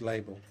theorist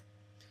label.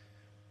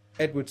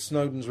 Edward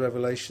Snowden's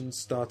revelations,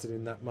 started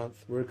in that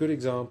month, were a good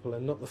example,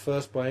 and not the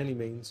first by any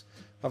means,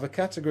 of a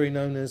category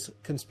known as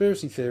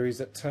conspiracy theories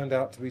that turned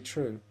out to be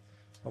true,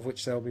 of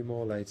which there will be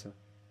more later.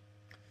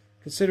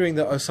 Considering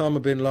that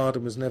Osama bin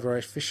Laden was never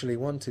officially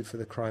wanted for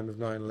the crime of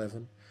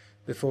 9/11,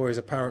 before his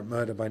apparent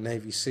murder by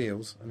Navy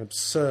SEALs, an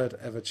absurd,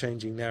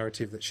 ever-changing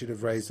narrative that should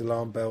have raised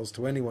alarm bells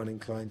to anyone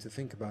inclined to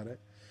think about it,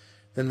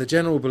 then the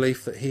general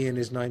belief that he and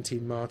his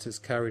 19 martyrs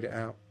carried it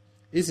out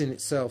is in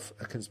itself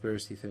a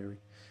conspiracy theory,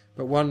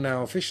 but one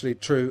now officially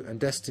true and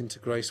destined to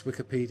grace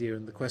Wikipedia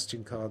and the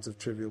question cards of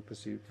Trivial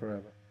Pursuit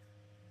forever.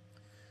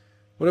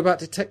 What about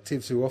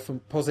detectives who often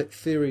posit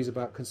theories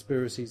about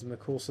conspiracies in the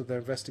course of their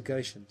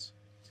investigations?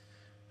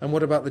 And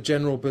what about the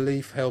general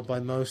belief held by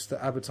most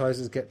that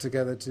advertisers get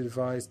together to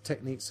devise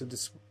techniques of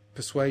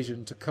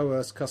persuasion to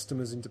coerce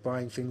customers into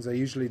buying things they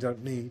usually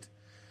don't need,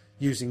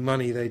 using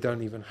money they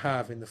don't even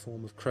have in the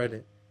form of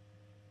credit?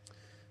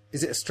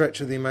 Is it a stretch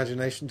of the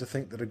imagination to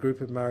think that a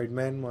group of married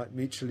men might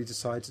mutually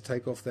decide to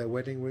take off their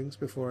wedding rings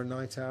before a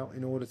night out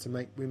in order to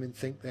make women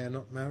think they are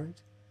not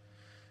married?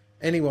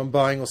 Anyone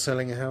buying or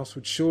selling a house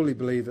would surely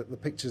believe that the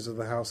pictures of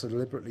the house are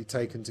deliberately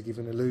taken to give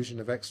an illusion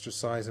of extra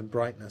size and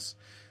brightness,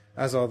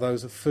 as are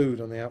those of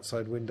food on the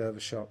outside window of a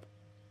shop.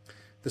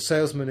 The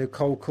salesman who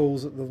cold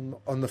calls at them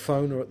on the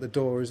phone or at the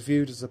door is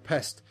viewed as a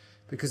pest,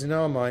 because in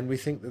our mind we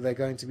think that we're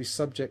going to be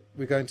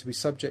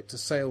subject to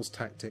sales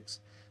tactics,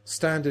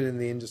 standard in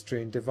the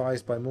industry and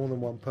devised by more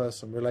than one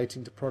person,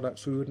 relating to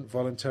products we wouldn't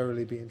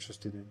voluntarily be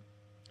interested in.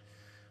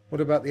 What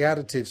about the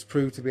additives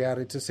proved to be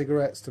added to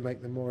cigarettes to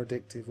make them more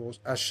addictive, or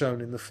as shown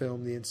in the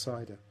film The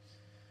Insider?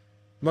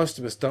 Most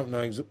of us don't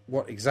know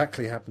what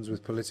exactly happens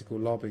with political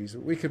lobbies,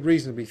 but we could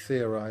reasonably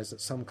theorise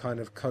that some kind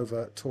of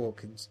covert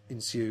talk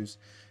ensues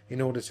in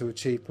order to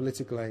achieve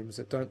political aims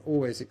that don't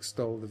always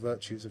extol the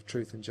virtues of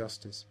truth and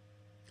justice.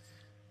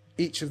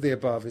 Each of the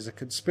above is a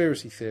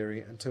conspiracy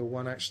theory until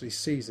one actually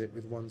sees it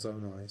with one's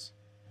own eyes.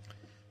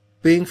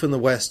 Being from the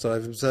West, I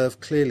have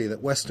observed clearly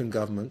that Western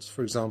governments,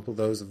 for example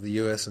those of the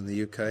US and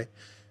the UK,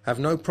 have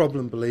no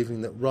problem believing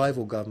that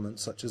rival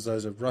governments, such as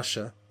those of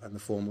Russia and the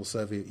former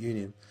Soviet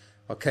Union,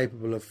 are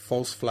capable of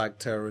false flag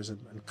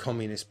terrorism and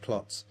communist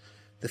plots,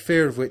 the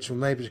fear of which were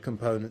major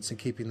components in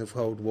keeping the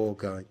Cold War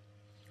going,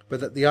 but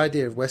that the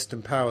idea of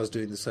Western powers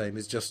doing the same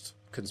is just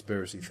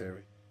conspiracy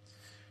theory.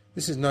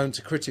 This is known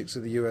to critics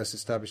of the US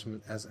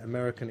establishment as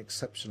American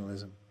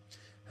exceptionalism,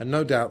 and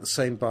no doubt the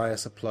same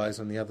bias applies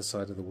on the other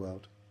side of the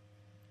world.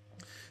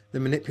 The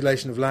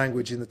manipulation of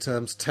language in the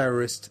terms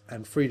terrorist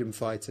and freedom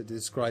fighter to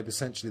describe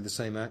essentially the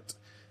same act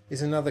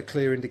is another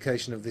clear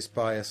indication of this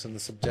bias and the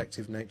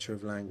subjective nature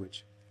of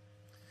language.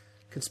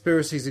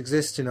 Conspiracies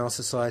exist in our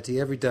society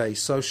every day,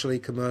 socially,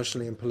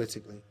 commercially and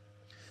politically.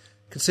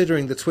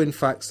 Considering the twin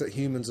facts that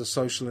humans are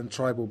social and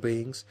tribal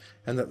beings,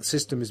 and that the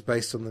system is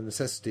based on the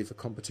necessity for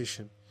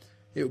competition,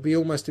 it would be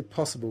almost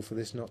impossible for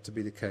this not to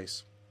be the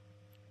case.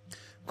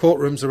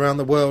 Courtrooms around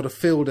the world are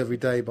filled every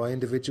day by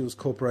individuals,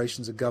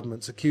 corporations and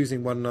governments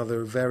accusing one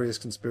another of various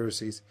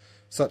conspiracies,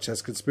 such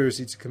as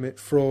conspiracy to commit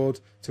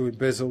fraud, to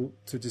embezzle,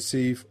 to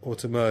deceive or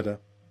to murder.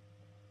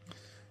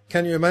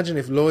 Can you imagine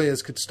if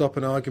lawyers could stop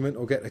an argument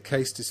or get a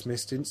case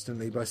dismissed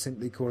instantly by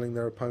simply calling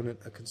their opponent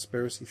a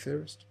conspiracy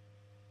theorist?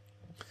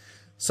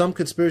 Some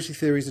conspiracy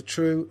theories are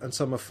true and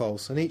some are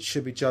false, and each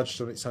should be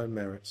judged on its own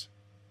merits.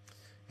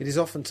 It is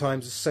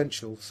oftentimes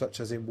essential, such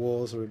as in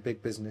wars or in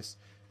big business,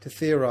 to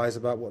theorise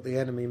about what the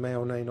enemy may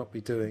or may not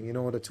be doing in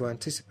order to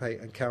anticipate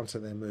and counter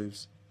their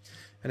moves.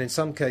 And in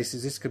some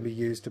cases this can be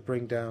used to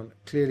bring down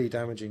clearly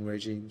damaging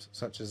regimes,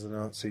 such as the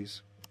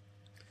Nazis.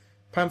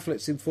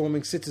 Pamphlets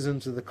informing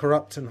citizens of the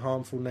corrupt and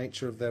harmful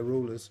nature of their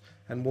rulers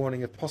and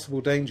warning of possible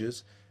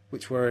dangers,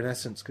 which were in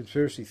essence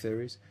conspiracy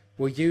theories,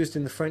 were used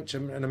in the French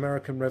and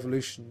American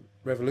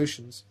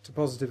revolutions to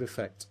positive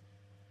effect.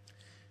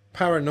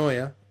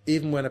 Paranoia,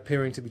 even when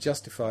appearing to be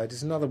justified,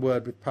 is another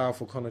word with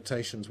powerful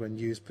connotations when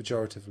used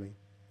pejoratively.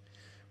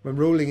 When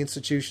ruling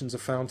institutions are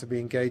found to be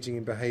engaging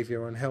in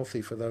behaviour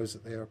unhealthy for those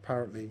that they are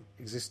apparently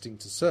existing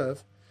to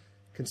serve,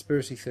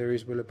 conspiracy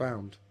theories will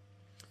abound.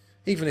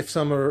 Even if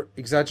some are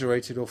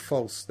exaggerated or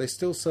false, they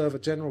still serve a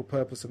general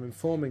purpose of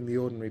informing the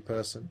ordinary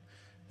person,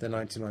 the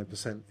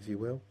 99% if you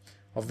will,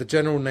 of the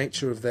general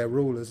nature of their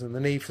rulers and the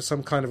need for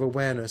some kind of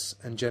awareness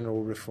and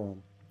general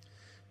reform.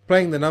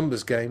 Playing the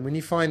numbers game, when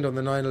you find on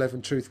the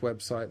 9/11 Truth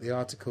website the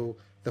article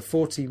 "The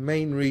 40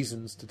 Main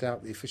Reasons to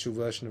Doubt the Official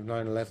Version of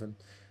 9/11"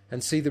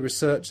 and see the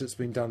research that's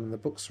been done and the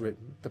books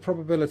written, the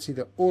probability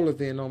that all of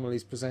the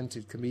anomalies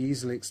presented can be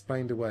easily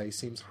explained away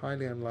seems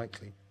highly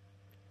unlikely.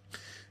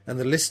 And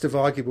the list of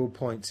arguable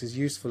points is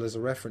useful as a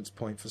reference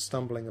point for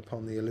stumbling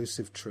upon the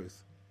elusive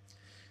truth.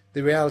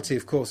 The reality,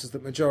 of course, is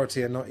that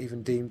majority are not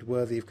even deemed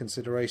worthy of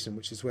consideration,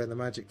 which is where the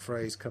magic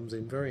phrase comes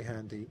in very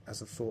handy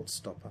as a thought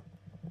stopper.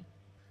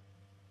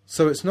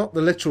 So it's not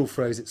the literal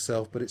phrase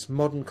itself, but its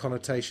modern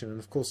connotation and,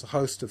 of course, a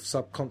host of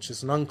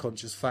subconscious and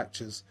unconscious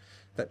factors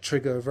that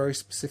trigger a very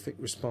specific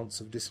response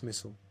of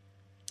dismissal.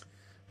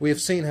 We have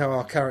seen how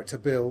our character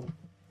Bill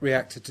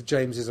reacted to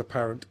James's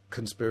apparent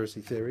conspiracy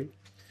theory,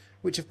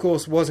 which, of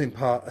course, was in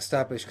part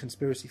established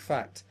conspiracy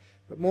fact,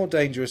 but more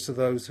dangerous to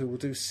those who will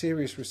do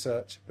serious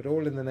research, but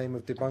all in the name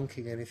of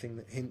debunking anything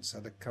that hints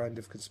at a kind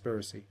of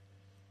conspiracy.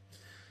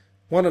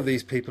 One of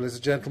these people is a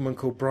gentleman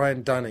called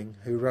Brian Dunning,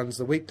 who runs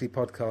the weekly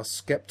podcast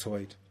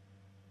Skeptoid.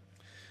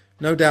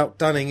 No doubt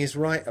Dunning is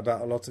right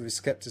about a lot of his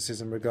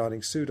scepticism regarding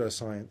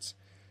pseudoscience,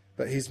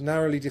 but his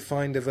narrowly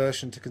defined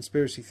aversion to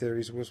conspiracy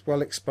theories was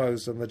well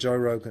exposed on the Joe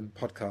Rogan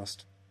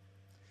podcast.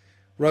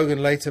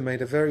 Rogan later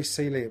made a very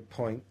salient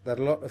point that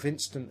a lot of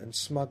instant and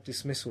smug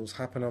dismissals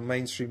happen on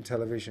mainstream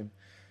television,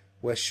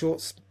 where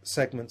short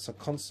segments are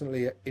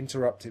constantly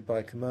interrupted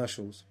by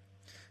commercials.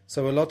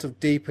 So a lot of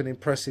deep and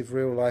impressive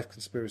real-life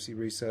conspiracy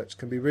research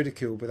can be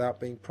ridiculed without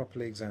being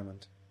properly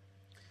examined.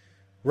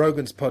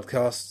 Rogan's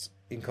podcasts,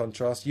 in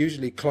contrast,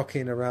 usually clock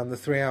in around the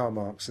 3-hour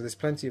mark, so there's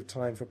plenty of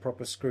time for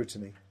proper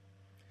scrutiny.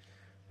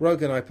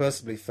 Rogan, I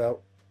personally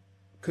felt,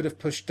 could have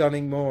pushed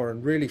Dunning more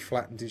and really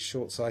flattened his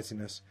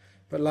short-sightedness,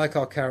 but like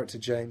our character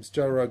James,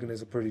 Joe Rogan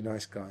is a pretty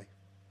nice guy.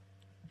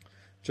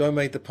 Joe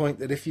made the point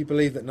that if you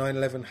believe that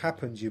 9/11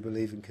 happened, you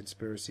believe in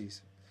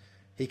conspiracies.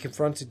 He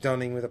confronted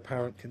Dunning with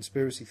apparent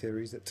conspiracy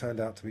theories that turned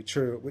out to be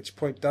true, at which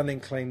point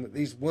Dunning claimed that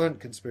these weren't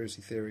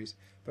conspiracy theories,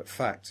 but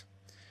fact.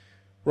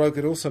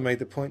 Rogan also made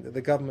the point that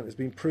the government has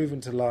been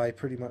proven to lie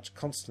pretty much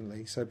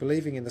constantly, so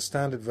believing in the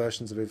standard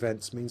versions of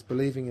events means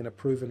believing in a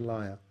proven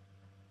liar.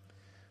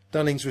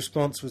 Dunning's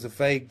response was a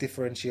vague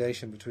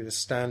differentiation between a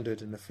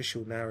standard and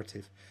official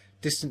narrative,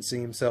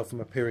 distancing himself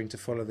from appearing to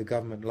follow the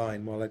government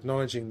line while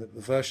acknowledging that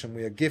the version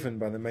we are given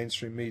by the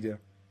mainstream media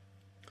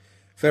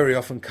very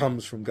often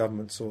comes from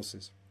government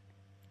sources.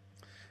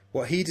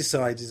 What he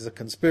decides is a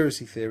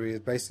conspiracy theory is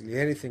basically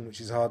anything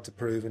which is hard to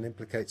prove and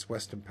implicates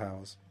Western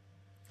powers.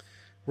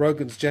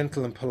 Rogan's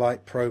gentle and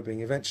polite probing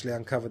eventually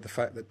uncovered the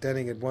fact that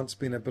Dunning had once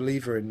been a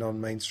believer in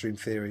non-mainstream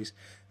theories,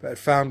 but had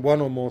found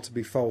one or more to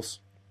be false,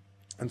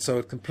 and so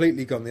had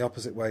completely gone the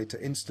opposite way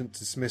to instant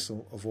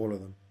dismissal of all of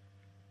them.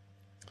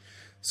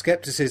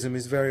 Skepticism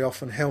is very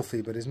often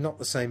healthy, but is not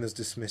the same as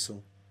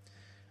dismissal.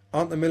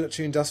 Aren't the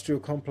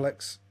military-industrial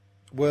complex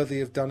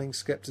worthy of Dunning's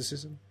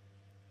skepticism?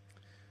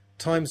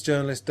 Times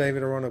journalist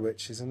David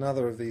Aronowitz is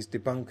another of these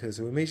debunkers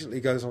who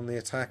immediately goes on the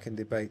attack in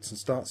debates and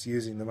starts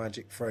using the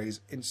magic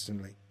phrase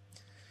instantly.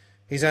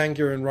 His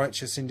anger and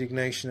righteous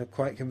indignation are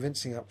quite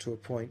convincing up to a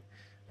point,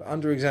 but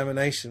under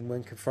examination,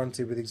 when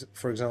confronted with,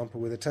 for example,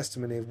 with the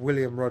testimony of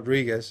William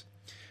Rodriguez,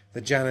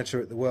 the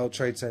janitor at the World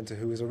Trade Center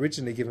who was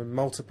originally given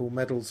multiple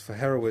medals for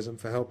heroism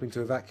for helping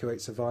to evacuate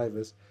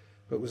survivors,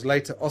 but was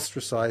later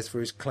ostracized for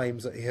his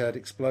claims that he heard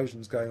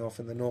explosions going off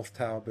in the North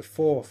Tower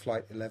before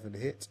Flight 11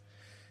 hit,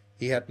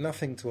 he had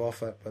nothing to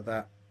offer but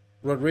that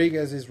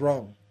Rodriguez is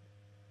wrong.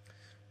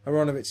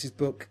 Aronowitz's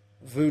book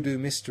Voodoo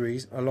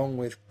Mysteries, along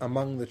with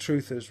Among the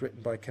Truthers,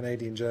 written by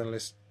Canadian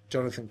journalist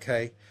Jonathan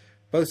Kay,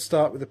 both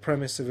start with the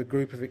premise of a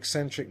group of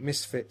eccentric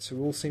misfits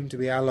who all seem to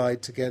be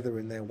allied together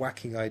in their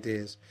whacking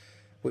ideas,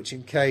 which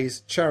in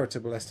Kay's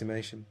charitable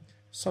estimation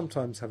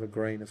sometimes have a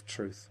grain of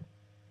truth.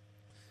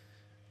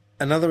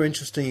 Another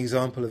interesting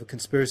example of a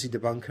conspiracy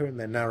debunker and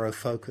their narrow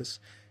focus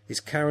is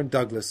Karen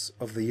Douglas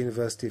of the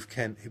University of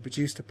Kent, who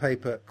produced a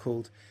paper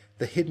called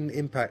The Hidden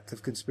Impact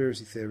of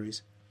Conspiracy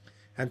Theories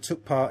and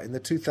took part in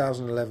the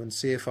 2011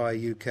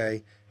 CFI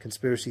UK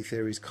Conspiracy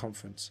Theories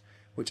Conference,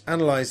 which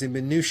analysed in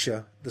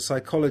minutiae the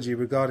psychology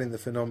regarding the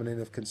phenomenon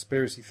of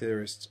conspiracy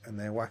theorists and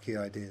their wacky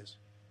ideas.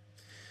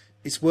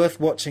 It's worth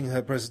watching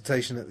her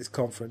presentation at this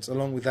conference,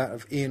 along with that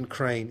of Ian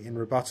Crane in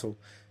rebuttal,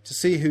 to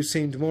see who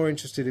seemed more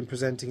interested in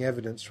presenting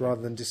evidence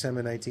rather than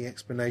disseminating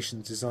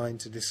explanations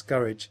designed to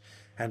discourage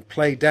and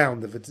play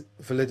down the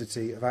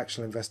validity of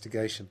actual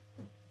investigation.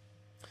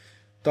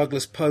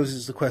 Douglas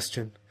poses the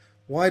question,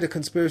 why do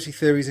conspiracy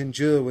theories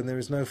endure when there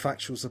is no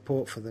factual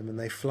support for them and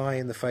they fly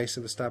in the face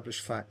of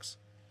established facts?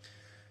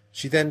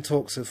 She then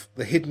talks of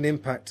the hidden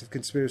impact of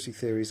conspiracy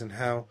theories and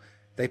how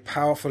they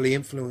powerfully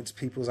influence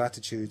people's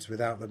attitudes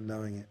without them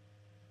knowing it.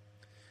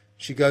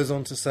 She goes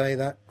on to say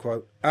that,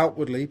 quote,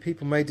 outwardly,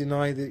 people may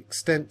deny the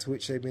extent to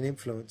which they've been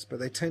influenced, but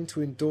they tend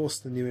to endorse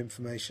the new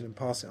information and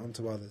pass it on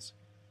to others.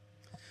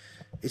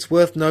 It's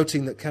worth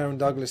noting that Karen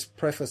Douglas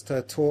prefaced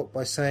her talk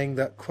by saying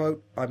that,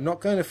 quote, I'm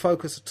not going to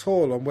focus at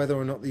all on whether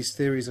or not these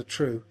theories are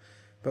true,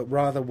 but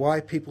rather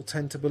why people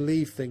tend to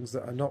believe things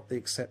that are not the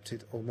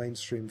accepted or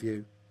mainstream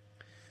view.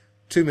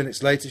 2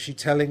 minutes later, she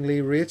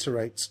tellingly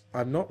reiterates,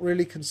 I'm not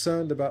really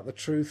concerned about the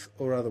truth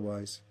or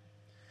otherwise.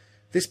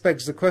 This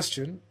begs the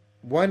question,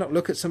 why not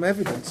look at some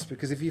evidence?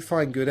 Because if you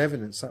find good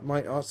evidence, that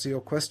might answer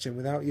your question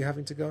without you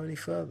having to go any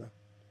further.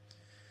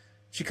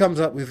 She comes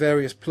up with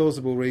various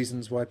plausible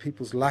reasons why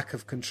people's lack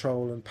of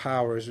control and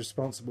power is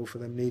responsible for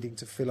them needing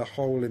to fill a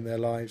hole in their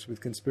lives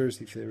with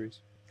conspiracy theories.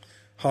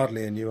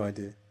 Hardly a new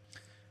idea.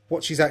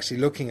 What she's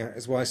actually looking at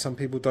is why some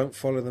people don't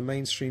follow the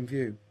mainstream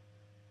view.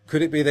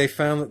 Could it be they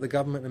found that the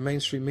government and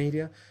mainstream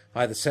media,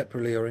 either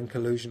separately or in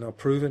collusion, are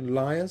proven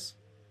liars?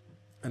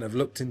 And have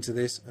looked into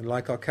this, and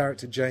like our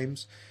character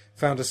James,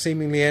 found a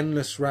seemingly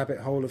endless rabbit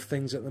hole of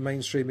things that the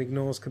mainstream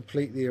ignores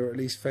completely or at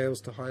least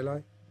fails to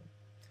highlight?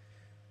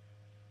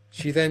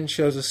 She then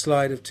shows a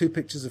slide of 2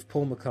 pictures of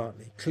Paul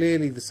McCartney,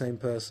 clearly the same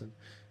person,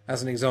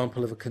 as an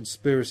example of a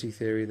conspiracy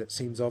theory that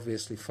seems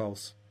obviously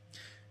false.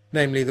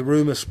 Namely, the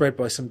rumour spread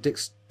by some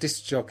disc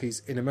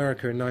jockeys in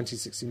America in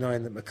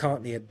 1969 that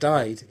McCartney had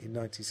died in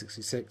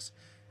 1966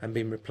 and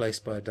been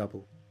replaced by a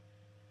double.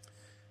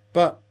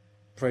 But,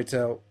 pray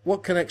tell,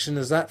 what connection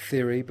has that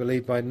theory,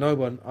 believed by no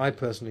one I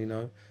personally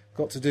know,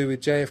 got to do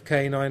with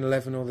JFK,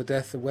 9/11 or the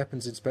death of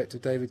Weapons Inspector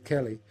David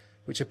Kelly,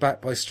 which are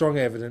backed by strong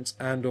evidence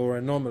and or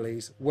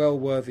anomalies well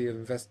worthy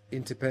of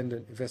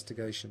independent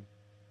investigation?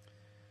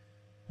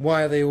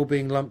 Why are they all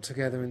being lumped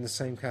together in the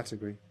same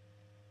category?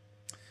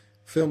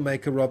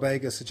 Filmmaker Rob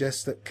Ager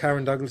suggests that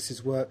Karen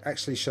Douglas's work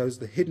actually shows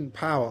the hidden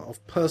power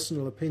of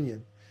personal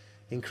opinion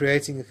in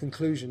creating a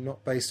conclusion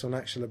not based on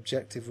actual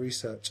objective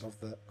research of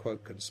the,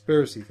 quote,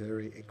 conspiracy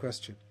theory in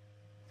question.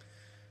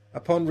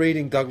 Upon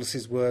reading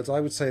Douglas's words, I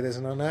would say there's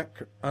an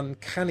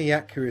uncanny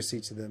accuracy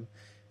to them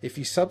if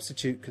you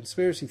substitute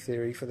conspiracy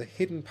theory for the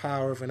hidden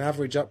power of an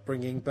average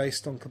upbringing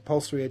based on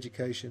compulsory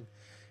education,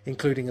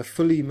 including a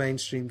fully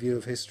mainstream view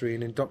of history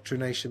and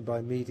indoctrination by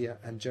media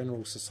and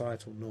general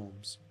societal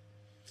norms.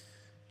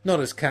 Not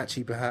as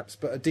catchy, perhaps,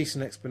 but a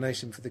decent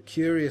explanation for the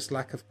curious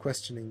lack of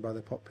questioning by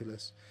the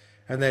populace,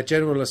 and their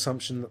general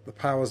assumption that the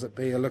powers that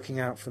be are looking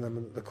out for them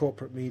and that the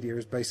corporate media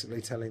is basically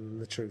telling them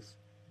the truth.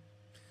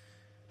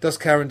 Does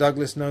Karen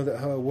Douglas know that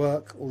her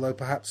work, although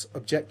perhaps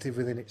objective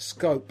within its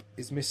scope,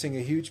 is missing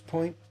a huge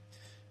point?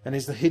 And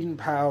is the hidden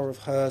power of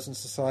hers and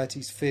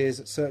society's fears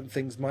that certain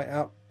things might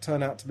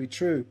turn out to be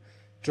true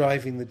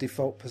driving the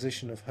default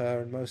position of her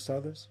and most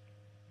others?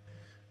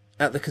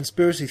 At the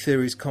Conspiracy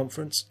Theories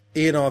Conference,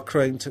 Ian R.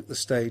 Crane took the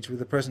stage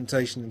with a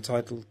presentation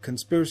entitled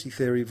Conspiracy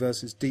Theory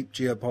versus Deep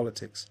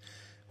Geopolitics,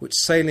 which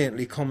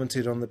saliently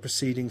commented on the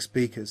preceding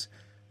speakers,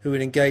 who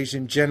had engaged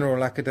in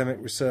general academic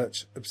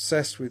research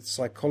obsessed with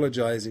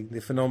psychologizing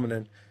the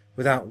phenomenon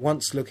without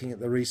once looking at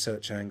the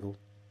research angle.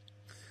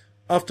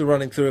 After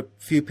running through a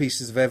few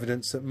pieces of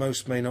evidence that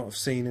most may not have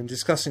seen and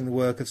discussing the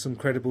work of some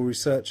credible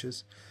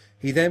researchers,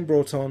 he then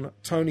brought on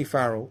Tony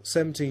Farrell,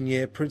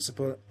 17-year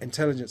Principal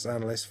Intelligence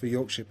Analyst for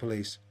Yorkshire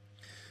Police,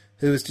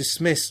 who was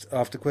dismissed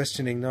after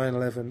questioning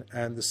 9/11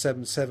 and the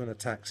 7/7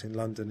 attacks in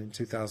London in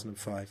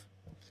 2005.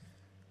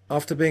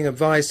 After being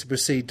advised to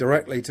proceed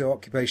directly to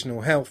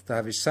occupational health to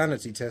have his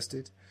sanity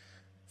tested,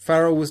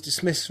 Farrell was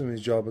dismissed from his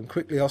job and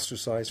quickly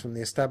ostracised from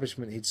the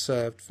establishment he'd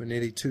served for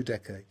nearly 2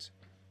 decades.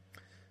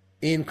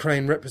 Ian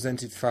Crane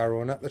represented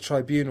Farrell and at the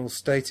tribunal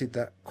stated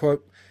that,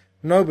 quote,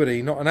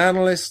 nobody, not an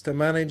analyst, a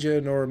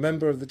manager, nor a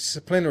member of the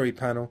disciplinary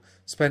panel,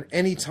 spent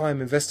any time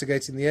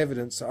investigating the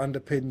evidence that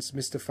underpins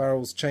Mr.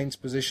 Farrell's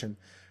changed position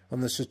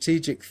on the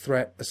strategic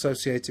threat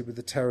associated with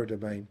the terror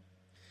domain.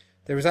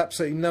 There is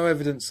absolutely no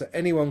evidence that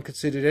anyone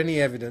considered any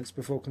evidence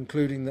before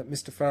concluding that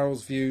Mr.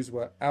 Farrell's views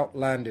were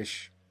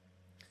outlandish.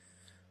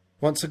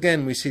 Once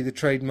again we see the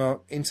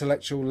trademark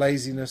intellectual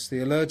laziness, the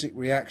allergic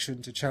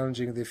reaction to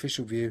challenging of the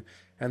official view,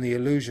 and the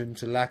allusion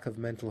to lack of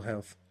mental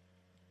health.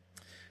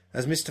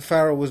 As Mr.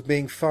 Farrell was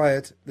being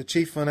fired, the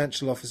chief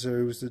financial officer,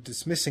 who was the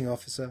dismissing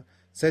officer,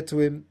 said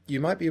to him, "You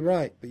might be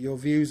right, but your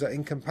views are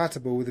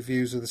incompatible with the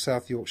views of the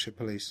South Yorkshire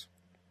Police."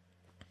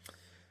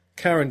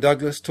 Karen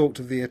Douglas talked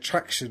of the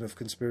attraction of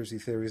conspiracy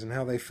theories and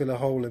how they fill a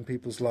hole in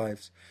people's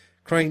lives.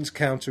 Crane's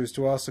counter is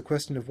to ask the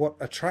question of what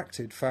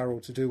attracted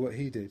Farrell to do what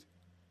he did.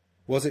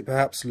 Was it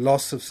perhaps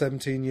loss of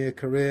 17-year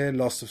career,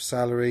 loss of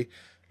salary,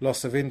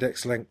 loss of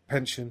index-linked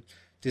pension,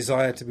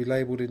 desire to be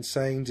labelled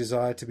insane,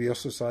 desire to be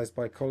ostracised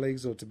by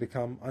colleagues or to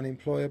become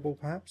unemployable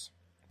perhaps?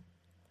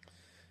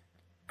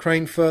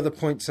 Crane further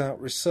points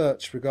out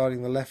research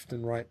regarding the left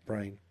and right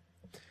brain.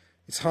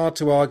 It's hard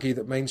to argue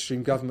that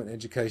mainstream government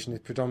education is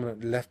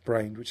predominantly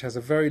left-brained, which has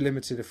a very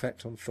limited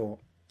effect on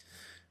thought.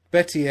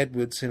 Betty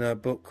Edwards, in her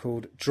book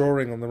called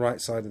Drawing on the Right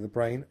Side of the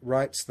Brain,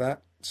 writes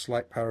that,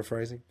 slight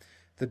paraphrasing,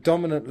 the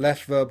dominant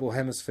left verbal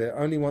hemisphere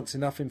only wants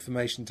enough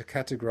information to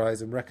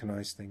categorise and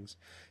recognise things.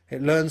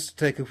 It learns to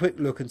take a quick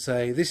look and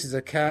say, this is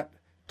a cat,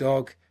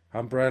 dog,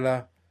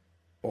 umbrella,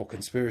 or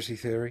conspiracy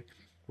theory,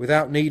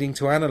 without needing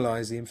to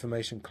analyse the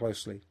information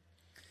closely.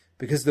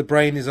 Because the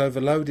brain is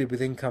overloaded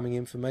with incoming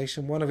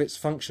information, one of its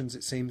functions,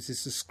 it seems,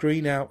 is to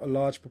screen out a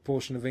large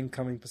proportion of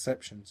incoming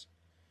perceptions.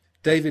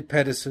 David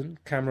Pedersen,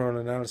 Cameron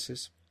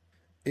Analysis,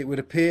 it would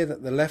appear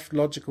that the left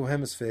logical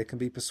hemisphere can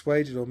be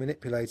persuaded or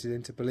manipulated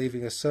into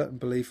believing a certain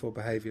belief or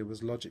behaviour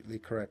was logically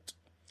correct.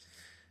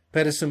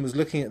 Pedersen was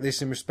looking at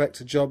this in respect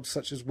to jobs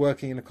such as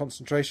working in a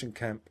concentration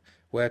camp,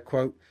 where,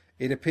 quote,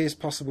 it appears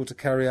possible to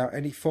carry out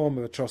any form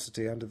of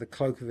atrocity under the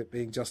cloak of it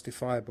being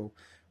justifiable,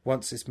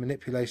 once this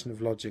manipulation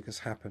of logic has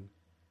happened.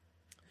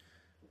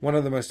 One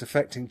of the most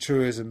affecting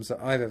truisms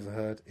that I've ever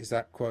heard is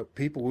that, quote,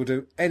 people will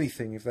do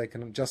anything if they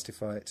can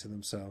justify it to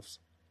themselves.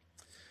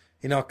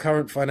 In our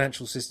current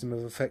financial system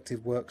of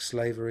effective work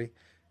slavery,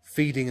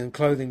 feeding and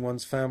clothing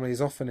one's family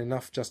is often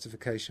enough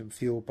justification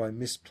fueled by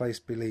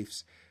misplaced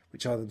beliefs,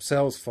 which are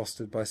themselves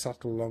fostered by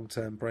subtle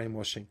long-term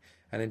brainwashing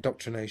and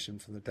indoctrination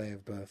from the day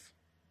of birth.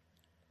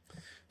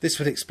 This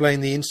would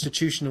explain the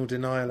institutional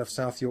denial of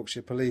South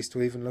Yorkshire Police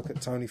to even look at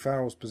Tony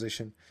Farrell's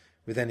position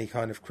with any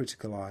kind of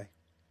critical eye.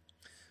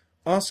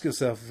 Ask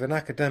yourself if an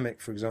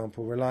academic, for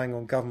example, relying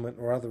on government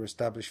or other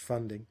established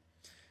funding,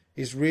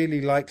 is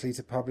really likely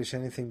to publish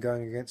anything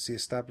going against the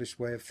established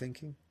way of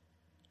thinking.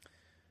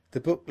 The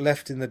book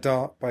Left in the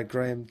Dark by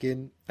Graham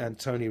Ginn and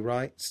Tony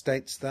Wright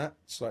states that,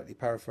 slightly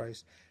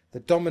paraphrased, the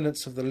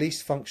dominance of the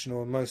least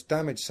functional and most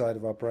damaged side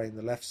of our brain,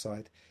 the left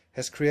side,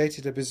 has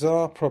created a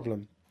bizarre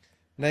problem,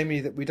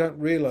 namely that we don't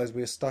realise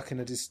we are stuck in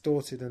a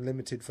distorted and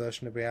limited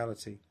version of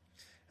reality,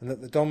 and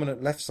that the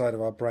dominant left side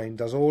of our brain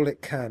does all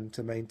it can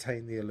to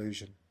maintain the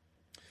illusion.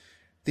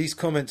 These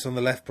comments on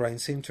the left brain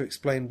seem to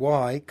explain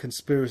why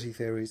conspiracy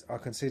theories are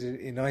considered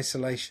in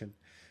isolation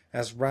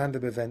as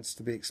random events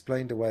to be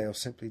explained away or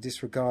simply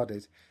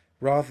disregarded,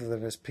 rather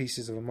than as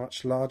pieces of a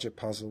much larger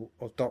puzzle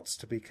or dots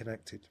to be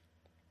connected.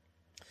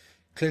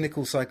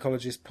 Clinical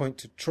psychologists point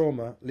to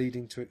trauma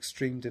leading to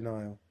extreme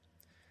denial.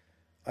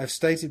 I've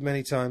stated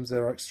many times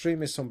there are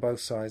extremists on both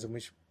sides, and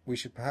we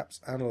should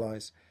perhaps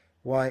analyse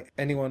why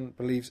anyone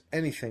believes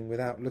anything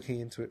without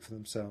looking into it for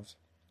themselves.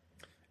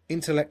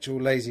 Intellectual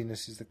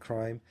laziness is the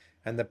crime,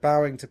 and the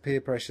bowing to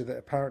peer pressure that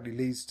apparently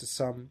leads to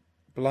some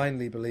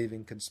blindly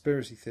believing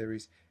conspiracy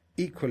theories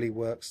equally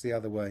works the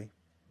other way.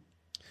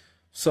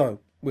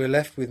 So, we're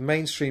left with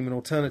mainstream and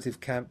alternative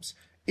camps,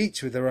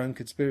 each with their own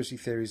conspiracy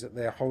theories that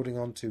they are holding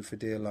on to for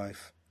dear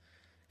life.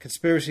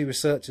 Conspiracy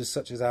researchers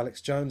such as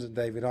Alex Jones and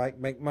David Icke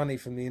make money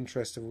from the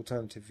interest of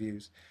alternative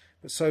views,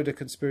 but so do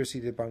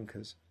conspiracy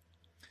debunkers.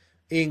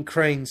 Ian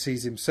Crane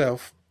sees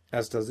himself,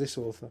 as does this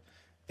author,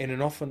 in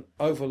an often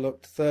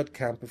overlooked third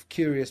camp of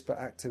curious but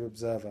active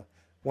observer,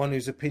 one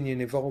whose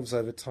opinion evolves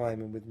over time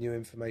and with new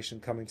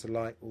information coming to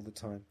light all the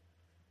time.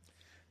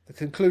 The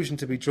conclusion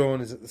to be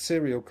drawn is that the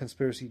serial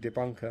conspiracy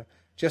debunker,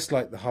 just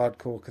like the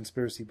hardcore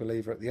conspiracy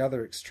believer at the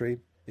other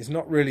extreme, is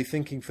not really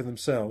thinking for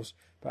themselves,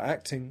 but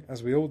acting,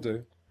 as we all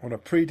do, on a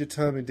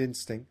predetermined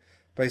instinct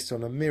based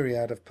on a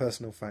myriad of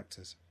personal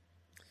factors.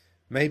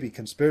 Maybe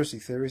conspiracy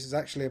theories is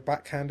actually a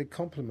backhanded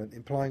compliment,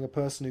 implying a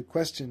person who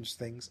questions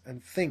things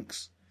and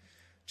thinks,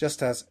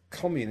 just as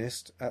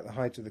communist, at the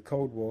height of the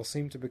Cold War,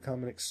 seemed to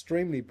become an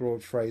extremely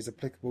broad phrase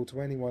applicable to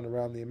anyone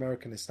around the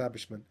American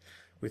establishment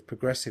with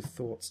progressive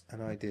thoughts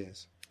and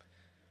ideas.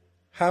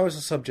 How is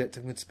the subject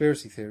of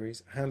conspiracy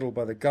theories handled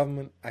by the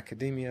government,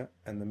 academia,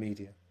 and the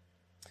media?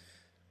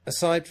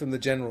 Aside from the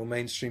general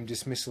mainstream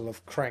dismissal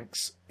of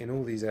cranks in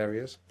all these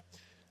areas,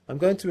 I'm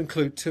going to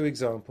include two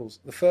examples,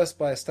 the first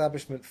by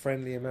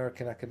establishment-friendly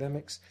American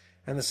academics,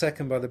 and the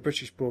second by the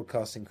British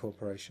Broadcasting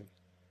Corporation.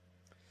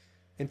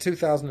 In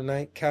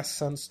 2008, Cass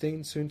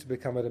Sunstein, soon to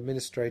become an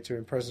administrator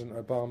in President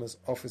Obama's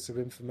Office of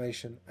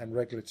Information and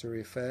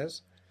Regulatory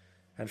Affairs,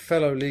 and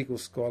fellow legal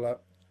scholar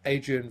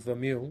Adrian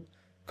Vermeule,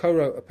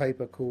 co-wrote a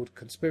paper called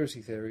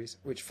Conspiracy Theories,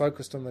 which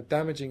focused on the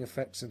damaging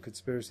effects of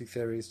conspiracy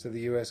theories to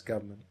the US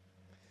government.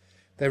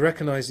 They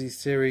recognise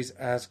these theories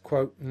as,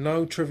 quote,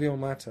 no trivial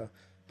matter,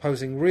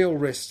 posing real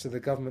risks to the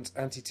government's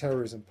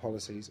anti-terrorism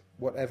policies,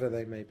 whatever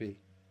they may be.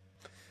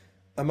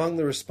 Among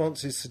the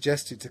responses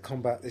suggested to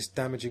combat this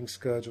damaging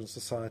scourge on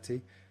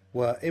society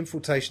were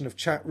infiltration of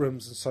chat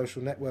rooms and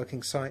social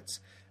networking sites,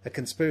 a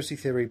conspiracy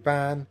theory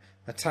ban,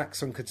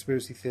 attacks on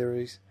conspiracy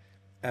theories,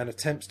 and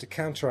attempts to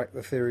counteract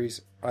the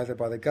theories either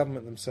by the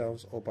government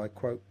themselves or by,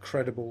 quote,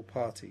 credible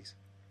parties.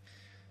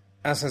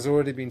 As has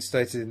already been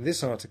stated in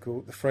this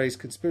article, the phrase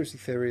conspiracy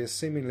theory has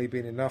seemingly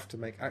been enough to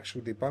make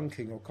actual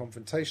debunking or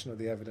confrontation of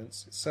the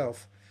evidence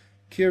itself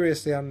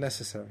curiously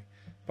unnecessary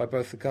by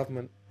both the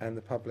government and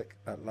the public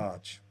at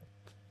large.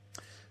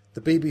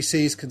 The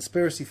BBC's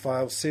Conspiracy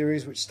Files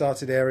series, which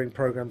started airing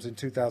programmes in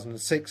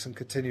 2006 and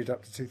continued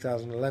up to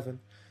 2011,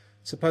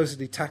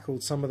 supposedly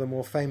tackled some of the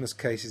more famous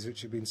cases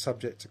which have been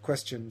subject to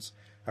questions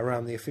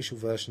around the official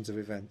versions of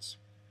events.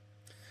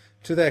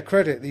 To their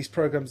credit, these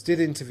programmes did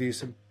interview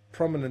some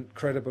prominent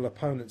credible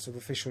opponents of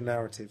official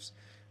narratives,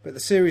 but the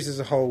series as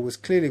a whole was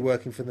clearly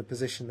working from the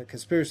position that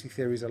conspiracy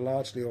theories are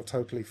largely or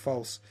totally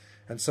false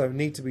and so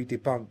need to be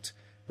debunked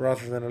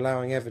rather than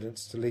allowing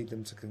evidence to lead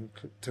them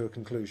to a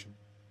conclusion.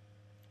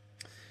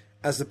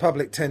 As the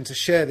public tend to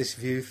share this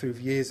view through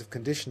years of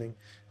conditioning,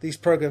 these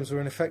programs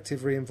were an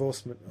effective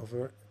reinforcement of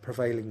a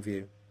prevailing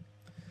view.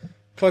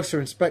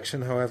 Closer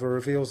inspection, however,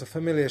 reveals a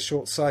familiar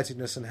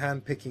short-sightedness and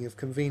hand-picking of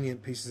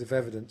convenient pieces of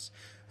evidence,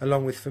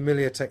 along with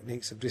familiar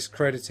techniques of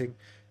discrediting,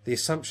 the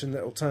assumption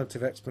that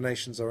alternative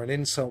explanations are an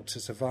insult to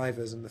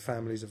survivors and the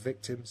families of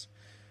victims,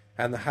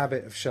 and the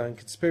habit of showing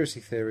conspiracy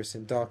theorists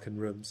in darkened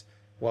rooms,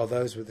 while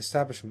those with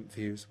establishment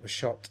views were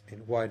shot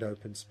in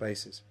wide-open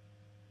spaces.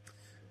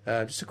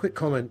 Just a quick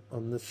comment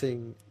on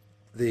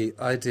the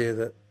idea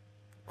that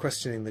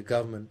questioning the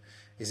government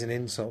is an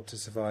insult to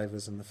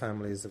survivors and the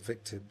families of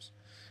victims.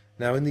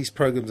 Now, in these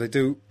programs, they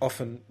do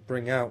often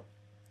bring out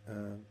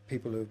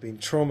people who have been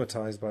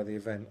traumatised by the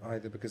event,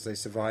 either because they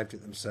survived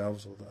it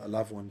themselves or that a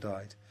loved one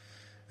died.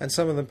 And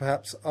some of them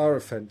perhaps are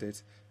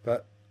offended,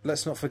 but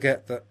let's not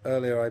forget that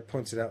earlier I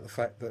pointed out the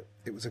fact that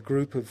it was a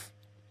group of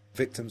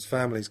victims'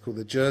 families called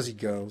the Jersey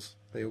Girls,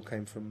 they all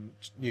came from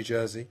New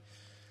Jersey,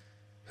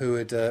 who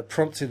had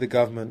prompted the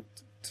government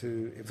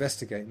to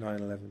investigate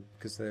 9/11,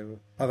 because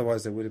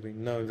otherwise there would have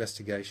been no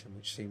investigation,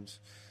 which seems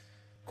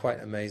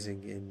quite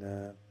amazing in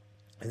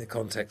the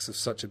context of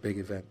such a big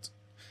event.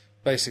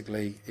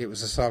 Basically, it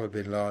was Osama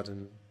bin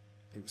Laden.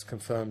 It was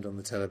confirmed on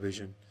the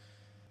television.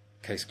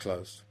 Case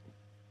closed.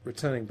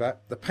 Returning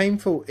back, the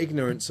painful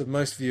ignorance of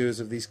most viewers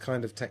of these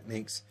kind of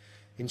techniques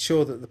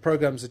ensure that the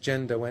programme's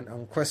agenda went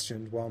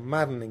unquestioned, while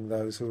maddening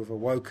those who have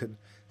awoken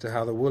to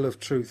how the wool of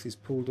truth is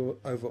pulled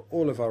over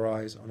all of our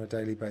eyes on a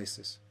daily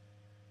basis.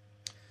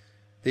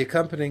 The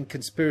accompanying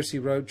conspiracy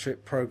road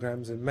trip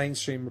programmes and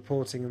mainstream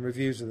reporting and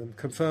reviews of them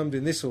confirmed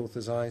in this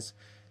author's eyes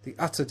the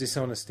utter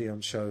dishonesty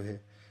on show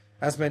here.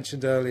 As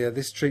mentioned earlier,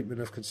 this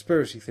treatment of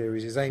conspiracy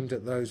theories is aimed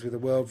at those with a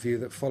worldview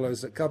that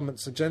follows that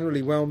governments are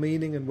generally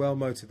well-meaning and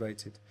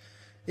well-motivated,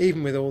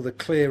 even with all the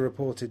clear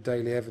reported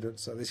daily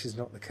evidence that this is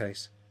not the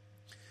case.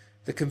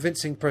 The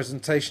convincing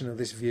presentation of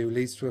this view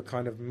leads to a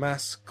kind of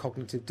mass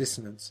cognitive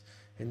dissonance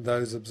in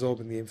those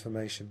absorbing the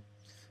information,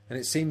 and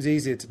it seems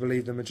easier to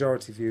believe the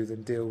majority view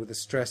than deal with the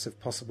stress of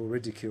possible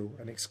ridicule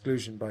and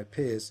exclusion by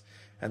peers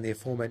and the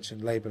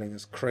aforementioned labelling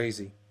as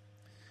crazy.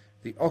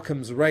 The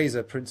Occam's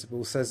razor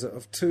principle says that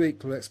of two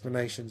equal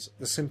explanations,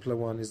 the simpler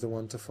one is the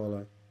one to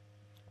follow.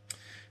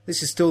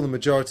 This is still the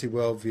majority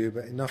worldview,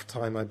 but enough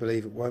time I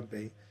believe it won't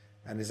be,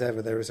 and as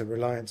ever there is a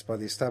reliance by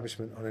the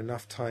establishment on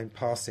enough time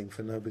passing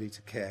for nobody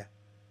to care.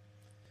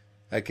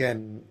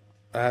 Again,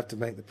 I have to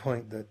make the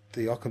point that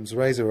the Occam's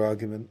razor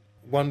argument,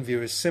 one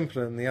view is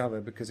simpler than the other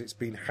because it's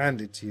been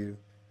handed to you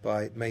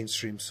by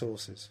mainstream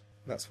sources.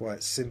 That's why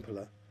it's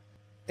simpler.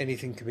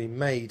 Anything can be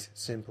made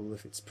simple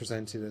if it's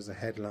presented as a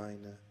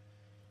headline.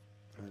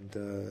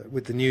 And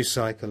with the news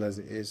cycle as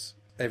it is,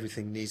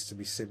 everything needs to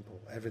be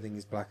simple. Everything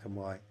is black and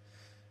white.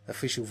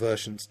 Official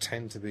versions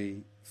tend to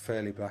be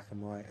fairly black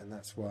and white, and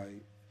that's why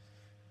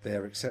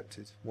they're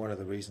accepted. One of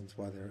the reasons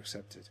why they're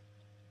accepted.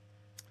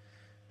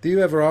 Do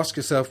you ever ask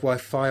yourself why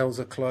files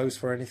are closed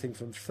for anything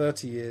from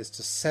 30 years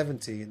to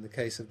 70 in the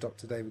case of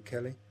Dr. David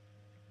Kelly?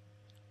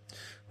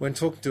 When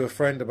talking to a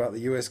friend about the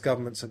US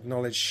government's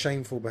acknowledged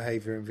shameful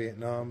behaviour in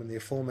Vietnam and the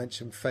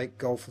aforementioned fake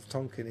Gulf of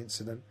Tonkin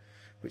incident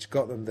which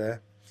got them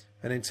there,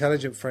 an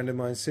intelligent friend of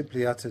mine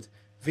simply uttered,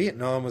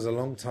 "Vietnam was a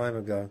long time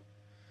ago."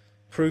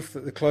 Proof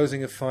that the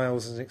closing of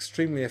files is an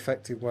extremely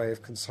effective way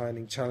of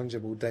consigning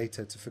challengeable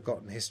data to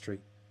forgotten history,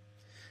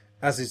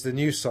 as is the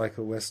news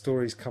cycle where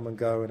stories come and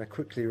go and are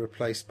quickly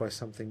replaced by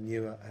something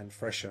newer and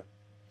fresher.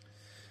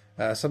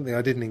 Something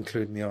I didn't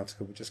include in the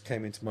article but just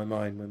came into my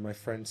mind when my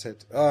friend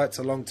said, "Oh, it's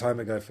a long time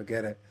ago,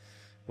 forget it,"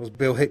 was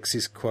Bill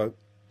Hicks's quote,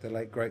 the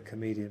late great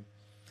comedian.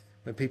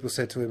 When people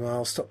said to him,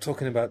 "Oh, stop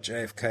talking about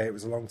JFK, it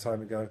was a long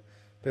time ago,"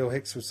 Bill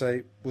Hicks would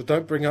say, "Well,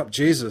 don't bring up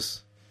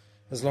Jesus,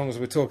 as long as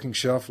we're talking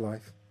shelf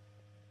life."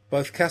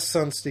 Both Cass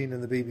Sunstein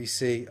and the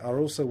BBC are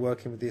also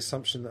working with the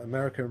assumption that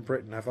America and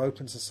Britain have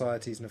open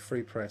societies and a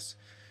free press,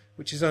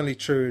 which is only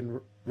true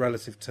in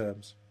relative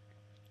terms.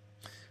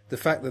 The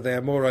fact that they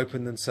are more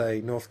open than,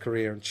 say, North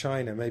Korea and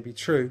China may be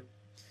true,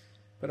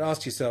 but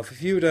ask yourself,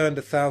 if you had earned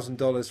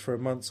 $1,000 for a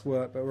month's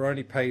work but were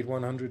only paid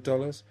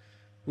 $100,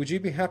 would you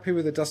be happy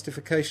with the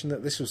justification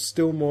that this was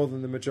still more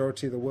than the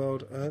majority of the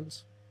world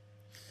earns?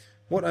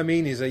 What I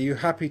mean is, are you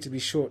happy to be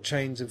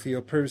shortchanged and for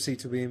your privacy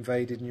to be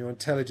invaded and your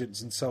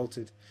intelligence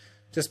insulted,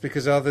 just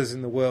because others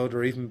in the world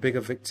are even bigger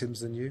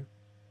victims than you?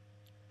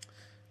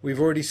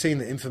 We've already seen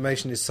that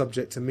information is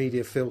subject to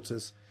media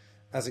filters,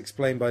 as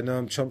explained by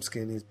Noam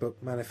Chomsky in his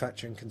book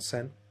Manufacturing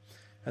Consent,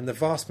 and the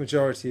vast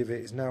majority of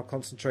it is now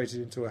concentrated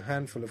into a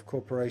handful of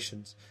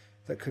corporations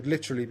that could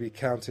literally be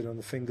counted on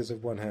the fingers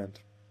of one hand.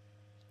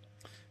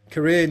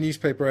 Career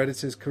newspaper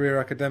editors, career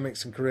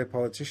academics and career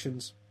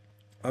politicians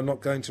are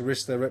not going to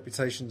risk their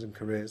reputations and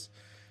careers,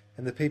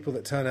 and the people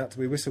that turn out to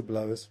be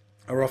whistleblowers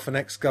are often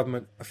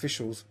ex-government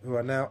officials who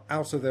are now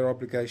out of their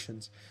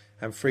obligations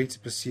and free to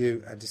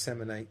pursue and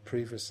disseminate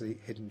previously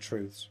hidden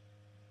truths.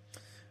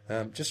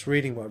 Just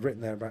reading what I've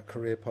written there about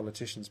career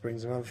politicians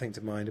brings another thing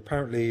to mind.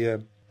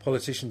 Apparently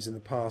politicians in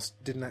the past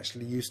didn't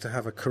actually used to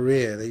have a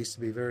career. They used to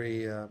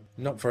be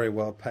not very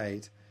well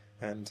paid,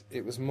 and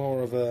it was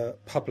more of a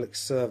public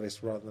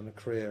service rather than a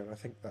career, and I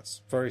think that's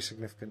a very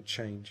significant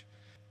change.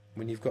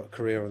 When you've got a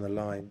career on the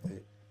line,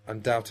 it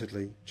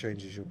undoubtedly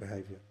changes your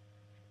behaviour.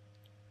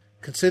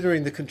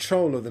 Considering the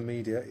control of the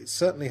media, it's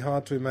certainly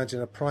hard to imagine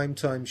a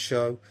prime-time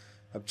show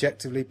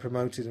objectively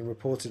promoted and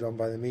reported on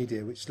by the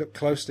media which looked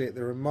closely at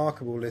the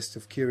remarkable list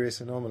of curious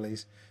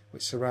anomalies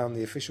which surround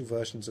the official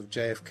versions of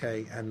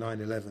JFK and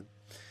 9/11,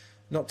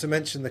 not to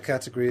mention the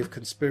category of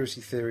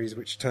conspiracy theories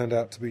which turned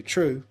out to be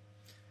true,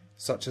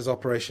 such as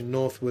Operation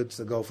Northwoods,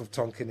 the Gulf of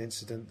Tonkin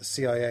incident, the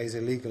CIA's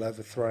illegal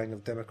overthrowing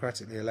of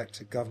democratically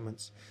elected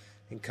governments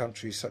in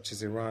countries such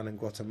as Iran and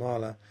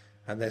Guatemala,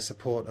 and their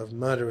support of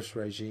murderous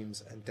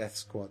regimes and death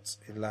squads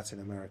in Latin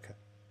America,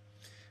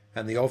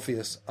 and the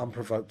obvious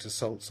unprovoked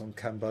assaults on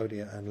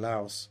Cambodia and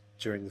Laos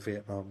during the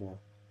Vietnam War.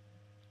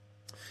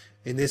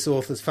 In this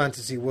author's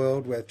fantasy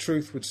world, where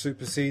truth would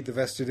supersede the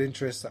vested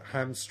interests that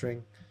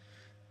hamstring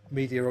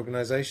media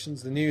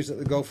organisations, the news that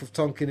the Gulf of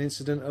Tonkin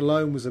incident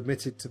alone was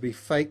admitted to be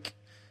fake.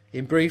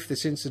 In brief,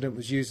 this incident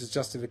was used as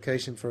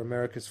justification for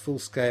America's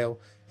full-scale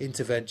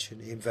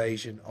intervention,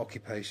 invasion,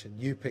 occupation,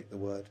 you pick the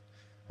word,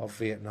 of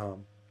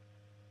Vietnam.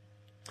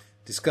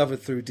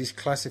 Discovered through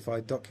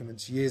declassified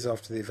documents years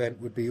after the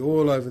event, would be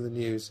all over the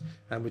news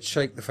and would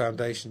shake the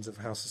foundations of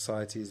how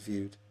society is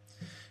viewed.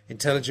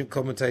 Intelligent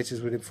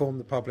commentators would inform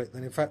the public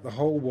that in fact the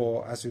whole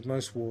war, as with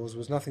most wars,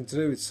 was nothing to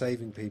do with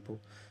saving people,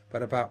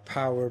 but about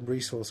power and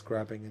resource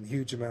grabbing and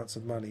huge amounts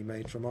of money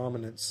made from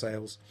armaments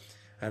sales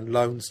and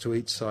loans to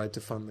each side to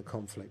fund the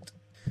conflict.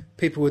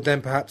 People would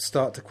then perhaps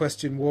start to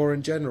question war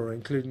in general,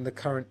 including the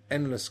current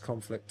endless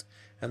conflict,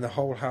 and the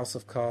whole house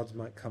of cards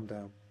might come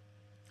down.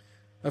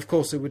 Of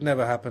course, it would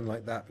never happen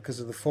like that because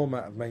of the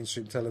format of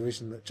mainstream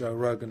television that Joe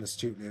Rogan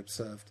astutely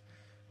observed,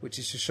 which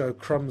is to show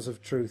crumbs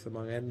of truth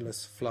among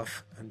endless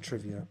fluff and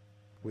trivia,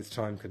 with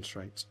time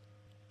constraints.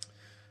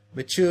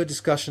 Mature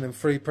discussion and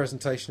free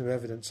presentation of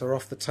evidence are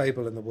off the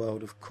table in the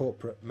world of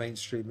corporate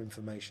mainstream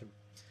information.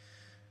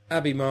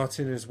 Abby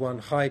Martin, who has won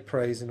high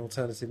praise in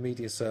alternative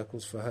media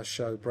circles for her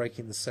show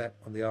Breaking the Set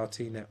on the RT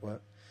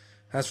network,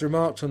 has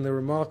remarked on the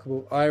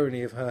remarkable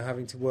irony of her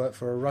having to work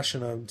for a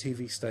Russian-owned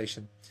TV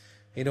station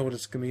in order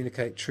to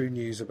communicate true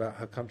news about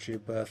her country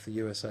of birth, the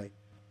USA.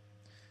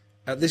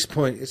 At this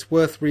point, it's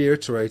worth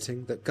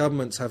reiterating that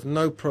governments have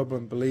no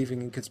problem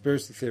believing in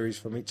conspiracy theories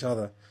from each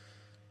other,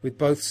 with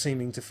both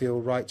seeming to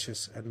feel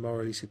righteous and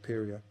morally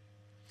superior.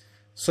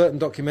 Certain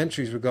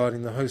documentaries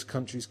regarding the host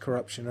country's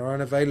corruption are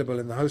unavailable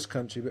in the host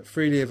country but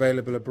freely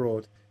available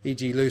abroad,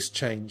 e.g. Loose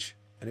Change,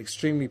 an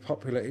extremely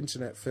popular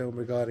internet film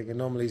regarding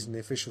anomalies in the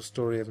official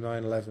story of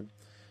 9/11,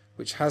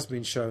 which has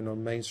been shown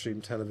on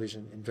mainstream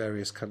television in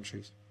various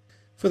countries.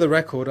 For the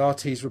record,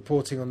 RT's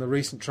reporting on the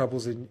recent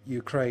troubles in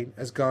Ukraine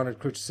has garnered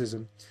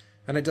criticism,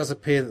 and it does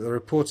appear that the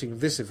reporting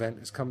of this event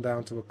has come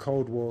down to a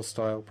Cold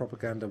War-style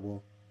propaganda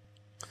war.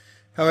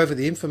 However,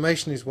 the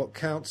information is what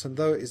counts, and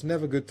though it is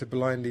never good to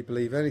blindly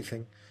believe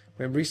anything,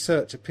 when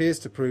research appears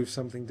to prove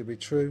something to be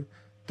true,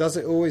 does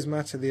it always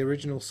matter the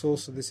original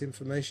source of this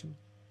information?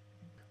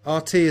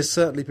 RT has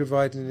certainly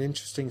provided an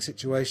interesting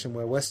situation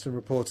where Western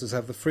reporters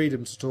have the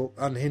freedom to talk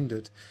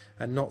unhindered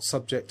and not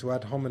subject to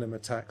ad hominem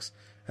attacks,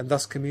 and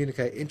thus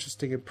communicate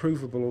interesting and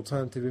provable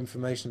alternative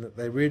information that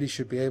they really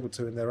should be able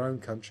to in their own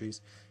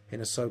countries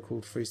in a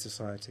so-called free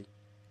society.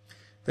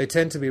 They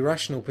tend to be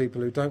rational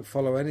people who don't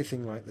follow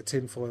anything like the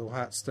tinfoil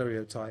hat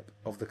stereotype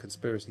of the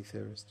conspiracy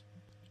theorist.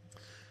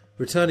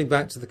 Returning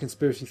back to the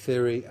conspiracy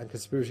theory and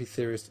conspiracy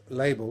theorist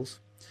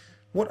labels,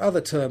 what other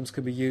terms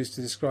can be used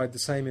to describe the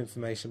same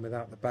information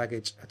without the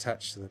baggage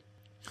attached to them?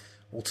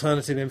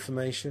 Alternative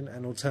information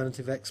and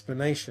alternative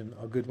explanation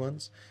are good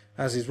ones,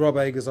 as is Rob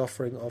Ager's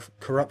offering of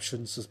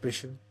corruption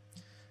suspicion.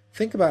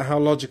 Think about how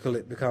logical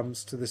it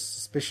becomes to this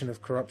suspicion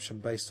of corruption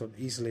based on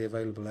easily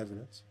available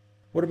evidence.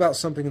 What about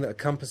something that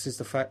encompasses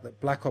the fact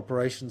that black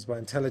operations by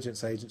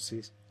intelligence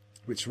agencies,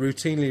 which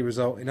routinely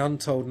result in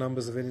untold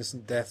numbers of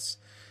innocent deaths,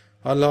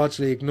 are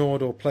largely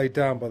ignored or played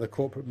down by the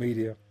corporate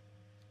media,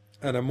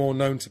 and are more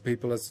known to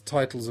people as the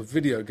titles of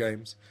video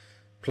games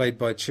played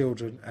by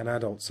children and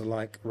adults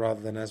alike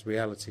rather than as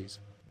realities?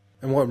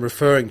 And what I'm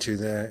referring to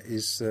there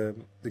is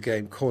the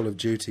game Call of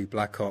Duty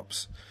Black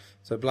Ops.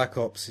 So Black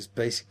Ops is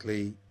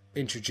basically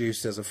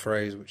introduced as a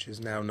phrase which is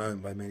now known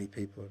by many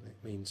people.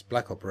 It means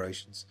black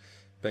operations,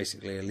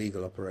 basically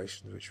illegal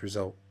operations which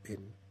result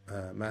in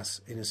mass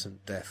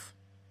innocent death.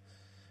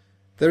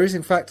 There is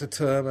in fact a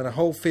term and a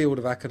whole field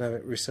of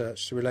academic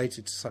research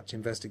related to such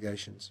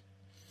investigations.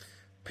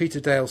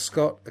 Peter Dale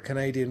Scott, a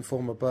Canadian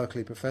former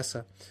Berkeley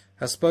professor,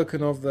 has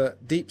spoken of the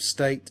deep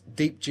state,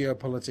 deep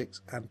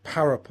geopolitics and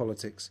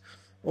parapolitics,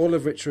 all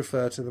of which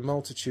refer to the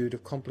multitude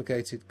of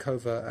complicated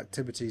covert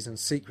activities and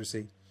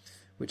secrecy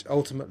which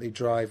ultimately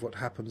drive what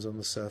happens on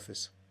the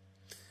surface.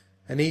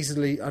 An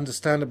easily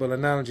understandable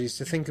analogy is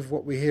to think of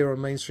what we hear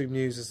on mainstream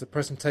news as the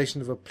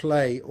presentation of a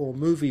play or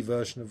movie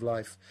version of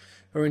life,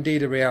 or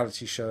indeed a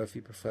reality show if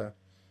you prefer.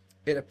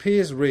 It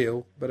appears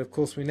real, but of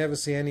course we never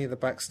see any of the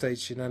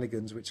backstage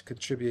shenanigans which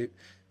contribute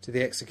to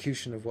the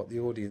execution of what the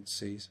audience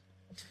sees.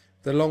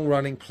 The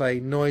long-running play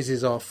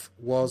Noises Off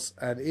was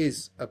and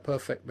is a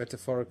perfect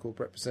metaphorical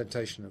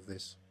representation of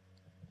this.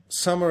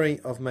 Summary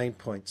of main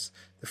points.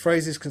 The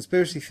phrases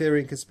conspiracy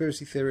theory and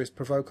conspiracy theorists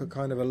provoke a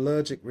kind of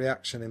allergic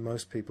reaction in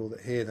most people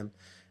that hear them,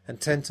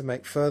 and tend to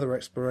make further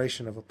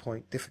exploration of a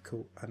point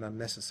difficult and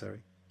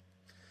unnecessary.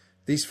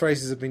 These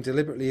phrases have been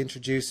deliberately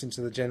introduced into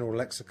the general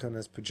lexicon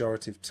as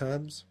pejorative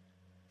terms.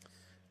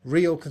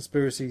 Real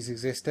conspiracies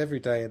exist every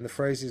day, and the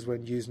phrases,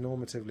 when used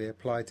normatively,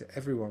 apply to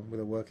everyone with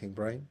a working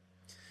brain.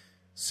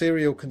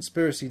 Serial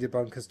conspiracy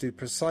debunkers do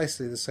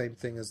precisely the same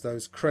thing as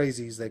those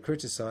crazies they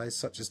criticise,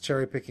 such as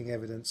cherry-picking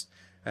evidence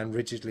and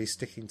rigidly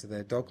sticking to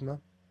their dogma.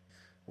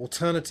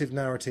 Alternative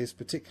narratives,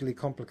 particularly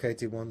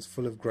complicated ones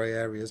full of grey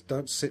areas,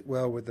 don't sit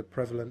well with the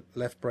prevalent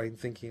left-brain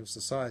thinking of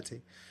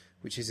society,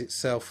 which is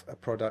itself a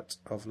product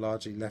of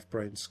largely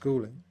left-brain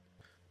schooling.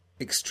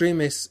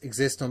 Extremists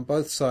exist on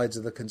both sides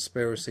of the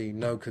conspiracy,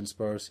 no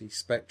conspiracy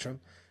spectrum,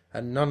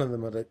 and none of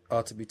them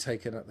are to be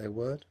taken at their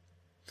word.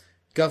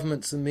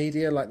 Governments and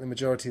media, like the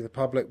majority of the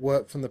public,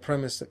 work from the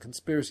premise that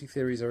conspiracy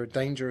theories are a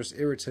dangerous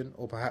irritant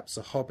or perhaps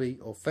a hobby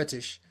or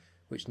fetish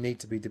which need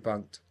to be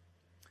debunked.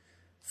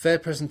 Fair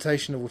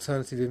presentation of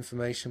alternative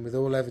information with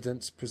all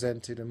evidence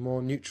presented and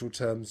more neutral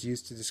terms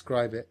used to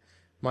describe it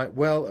might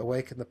well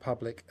awaken the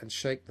public and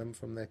shake them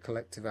from their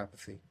collective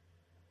apathy.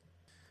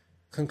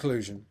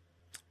 Conclusion.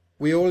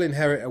 We all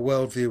inherit a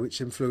worldview which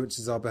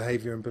influences our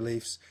behaviour and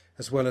beliefs,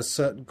 as well as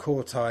certain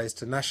core ties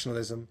to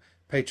nationalism,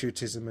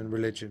 patriotism and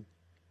religion.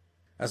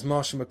 As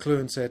Marshall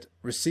McLuhan said,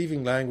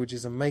 receiving language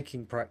is a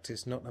making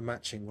practice, not a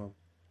matching one.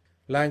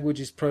 Language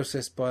is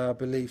processed by our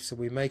beliefs and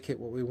we make it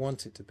what we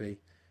want it to be.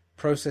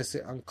 process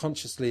it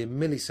unconsciously in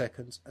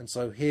milliseconds, and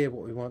so hear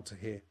what we want to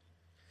hear.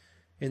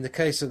 In the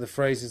case of the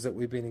phrases that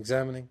we've been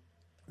examining,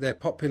 their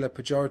popular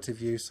pejorative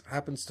use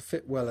happens to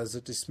fit well as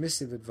a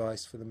dismissive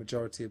advice for the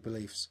majority of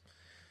beliefs.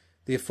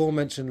 The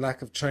aforementioned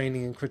lack of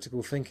training in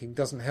critical thinking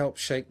doesn't help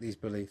shake these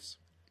beliefs.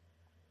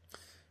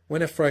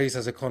 When a phrase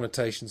has a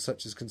connotation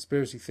such as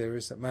conspiracy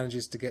theories that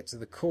manages to get to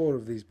the core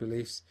of these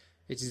beliefs,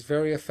 it is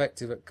very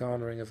effective at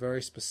garnering a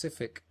very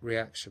specific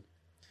reaction.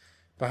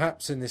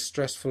 Perhaps in this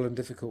stressful and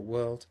difficult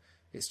world,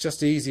 it's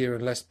just easier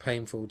and less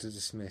painful to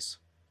dismiss.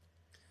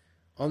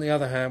 On the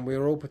other hand, we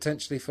are all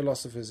potentially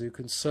philosophers who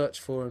can search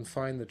for and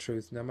find the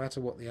truth no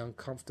matter what the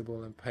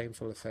uncomfortable and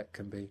painful effect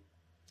can be.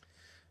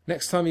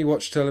 Next time you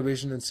watch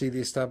television and see the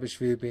established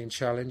view being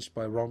challenged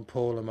by Ron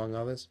Paul among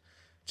others,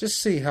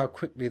 just see how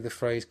quickly the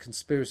phrase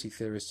conspiracy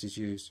theorist is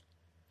used,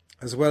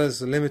 as well as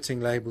the limiting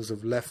labels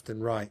of left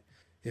and right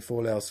if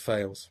all else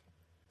fails.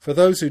 For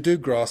those who do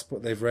grasp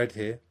what they've read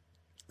here,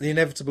 the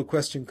inevitable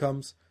question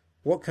comes,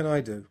 what can I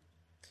do?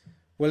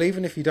 Well,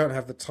 even if you don't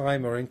have the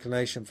time or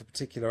inclination for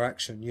particular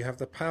action, you have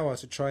the power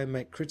to try and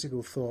make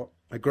critical thought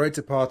a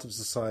greater part of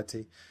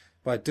society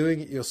by doing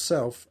it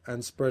yourself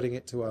and spreading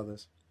it to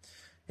others.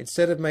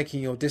 Instead of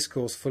making your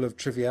discourse full of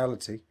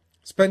triviality,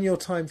 spend your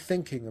time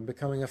thinking and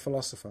becoming a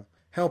philosopher.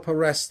 Help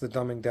arrest the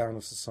dumbing down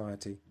of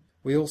society.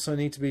 We also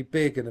need to be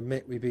big and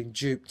admit we're being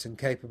duped and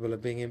capable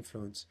of being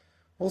influenced.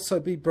 Also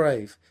be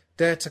brave.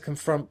 Dare to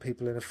confront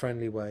people in a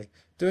friendly way.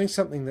 Doing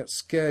something that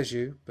scares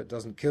you, but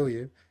doesn't kill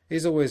you,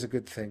 is always a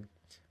good thing.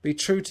 Be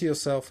true to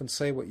yourself and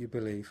say what you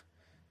believe.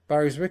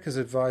 Barry Zwicker's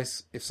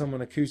advice, if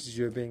someone accuses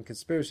you of being a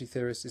conspiracy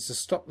theorist, is to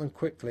stop them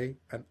quickly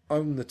and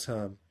own the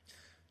term.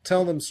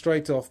 Tell them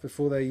straight off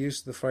before their use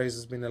of the phrase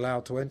has been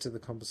allowed to enter the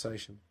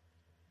conversation.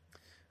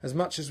 As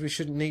much as we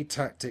shouldn't need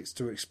tactics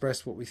to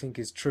express what we think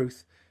is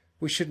truth,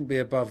 we shouldn't be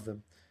above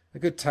them. A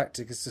good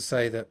tactic is to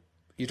say that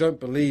you don't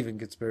believe in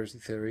conspiracy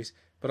theories,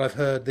 but I've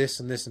heard this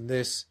and this and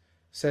this,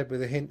 said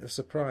with a hint of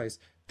surprise.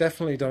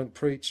 Definitely don't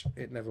preach,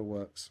 it never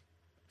works.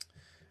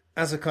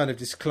 As a kind of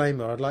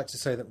disclaimer, I'd like to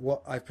say that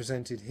what I've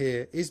presented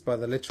here is by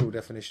the literal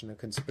definition of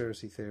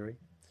conspiracy theory.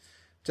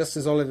 Just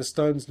as Oliver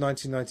Stone's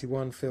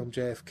 1991 film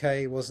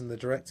JFK was, in the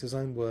director's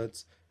own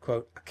words,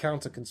 quote, a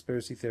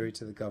counter-conspiracy theory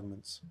to the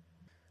government's.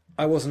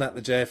 I wasn't at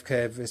the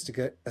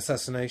JFK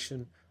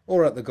assassination,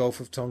 or at the Gulf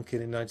of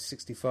Tonkin in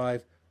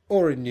 1965,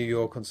 or in New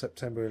York on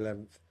September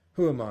 11th.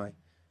 Who am I?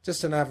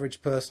 Just an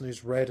average person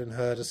who's read and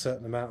heard a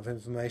certain amount of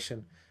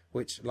information,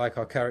 which, like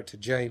our character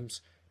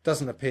James,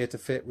 doesn't appear to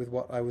fit with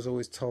what I was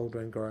always told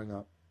when growing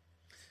up.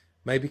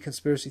 Maybe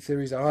conspiracy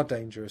theories are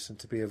dangerous and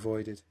to be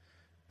avoided,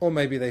 or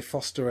maybe they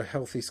foster a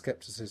healthy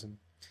scepticism.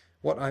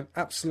 What I'm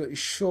absolutely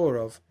sure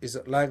of is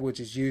that language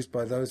is used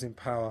by those in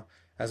power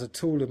as a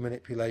tool of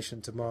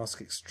manipulation to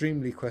mask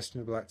extremely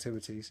questionable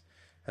activities,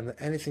 and that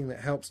anything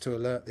that helps to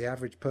alert the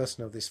average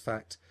person of this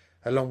fact,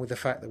 along with the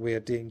fact that we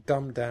are being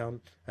dumbed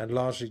down and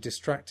largely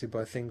distracted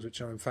by things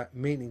which are in fact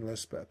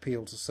meaningless but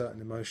appeal to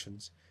certain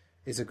emotions,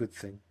 is a good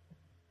thing.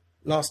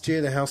 Last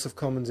year, the House of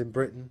Commons in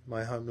Britain,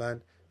 my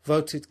homeland,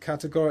 voted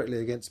categorically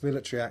against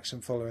military action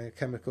following a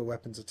chemical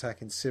weapons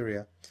attack in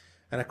Syria,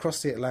 and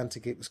across the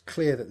Atlantic it was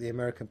clear that the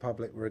American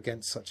public were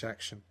against such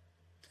action.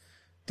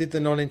 Did the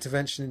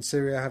non-intervention in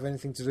Syria have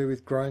anything to do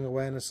with growing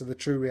awareness of the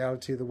true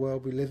reality of the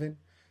world we live in,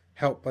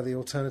 helped by the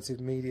alternative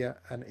media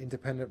and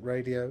independent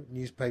radio,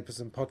 newspapers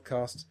and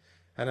podcasts,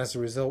 and as a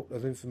result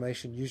of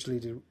information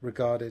usually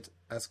regarded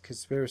as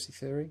conspiracy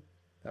theory?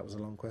 That was a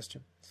long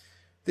question.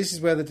 This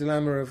is where the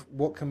dilemma of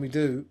what can we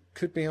do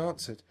could be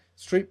answered.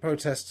 Street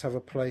protests have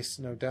a place,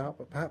 no doubt,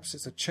 but perhaps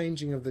it's a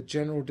changing of the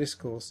general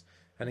discourse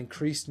and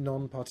increased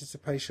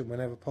non-participation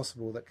whenever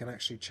possible that can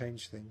actually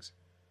change things.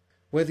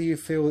 Whether you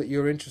feel that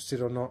you're interested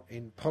or not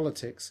in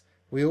politics,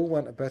 we all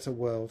want a better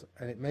world,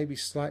 and it may be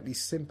slightly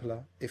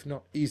simpler, if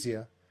not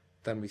easier,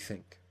 than we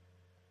think.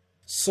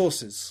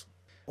 Sources.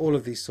 All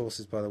of these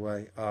sources, by the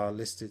way, are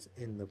listed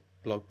in the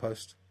blog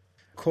post.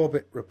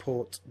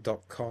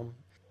 CorbettReport.com,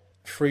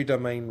 Free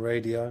Domain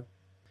Radio,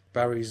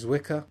 Barry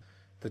Zwicker,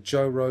 the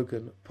Joe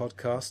Rogan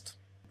podcast,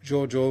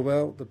 George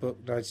Orwell, the book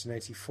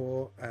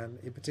 1984, and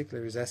in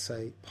particular his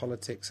essay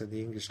Politics and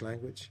the English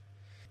Language.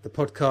 The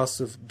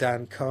podcasts of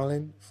Dan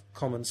Carlin,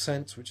 Common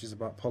Sense, which is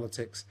about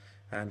politics,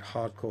 and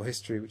Hardcore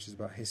History, which is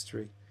about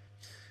history.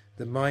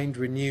 The Mind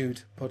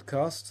Renewed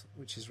podcast,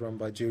 which is run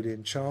by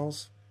Julian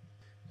Charles.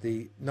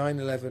 The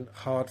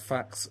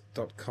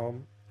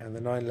 911hardfacts.com and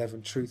the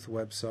 9/11 Truth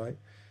website.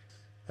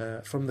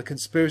 From the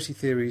Conspiracy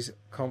Theories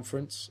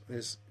Conference,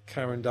 there's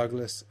Karen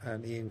Douglas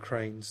and Ian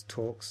Crane's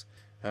talks.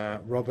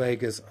 Rob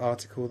Ager's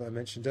article that I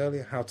mentioned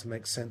earlier, How to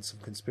Make Sense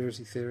of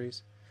Conspiracy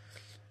Theories.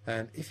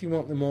 And if you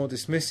want the more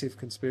dismissive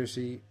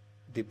conspiracy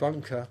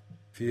debunker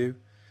view,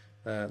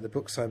 the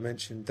books I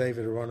mentioned,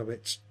 David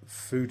Aronovich,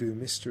 Voodoo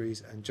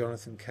Mysteries, and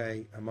Jonathan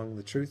Kay, Among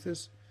the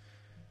Truthers.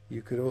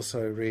 You could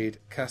also read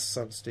Cass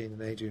Sunstein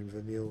and Adrian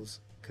Vermeule's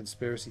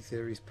Conspiracy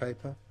Theories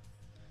paper.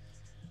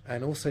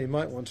 And also you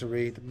might want to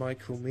read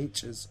Michael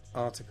Meach's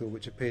article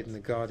which appeared in The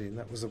Guardian.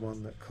 That was the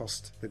one that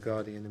cost The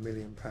Guardian £1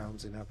 million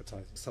in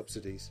advertising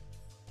subsidies.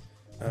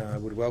 I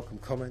would welcome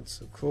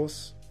comments, of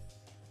course.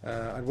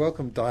 I'd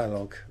welcome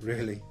dialogue,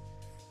 really.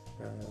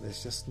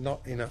 There's just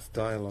not enough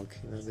dialogue.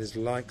 There's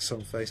likes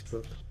on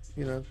Facebook,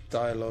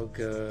 dialogue,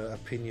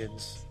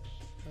 opinions.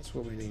 That's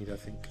what we need, I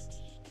think.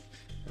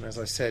 And as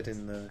I said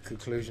in the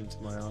conclusion to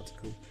my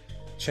article,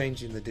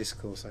 changing the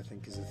discourse, I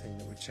think, is the thing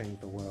that would change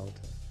the world.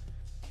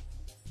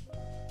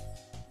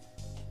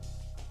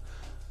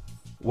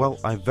 Well,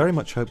 I very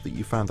much hope that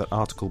you found that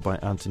article by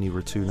Antony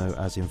Rotunno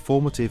as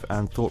informative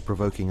and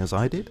thought-provoking as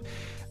I did,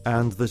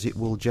 and that it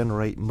will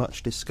generate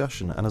much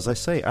discussion. And as I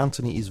say,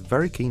 Antony is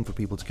very keen for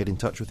people to get in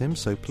touch with him,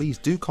 so please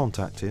do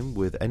contact him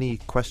with any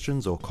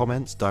questions or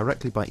comments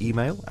directly by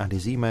email, and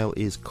his email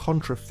is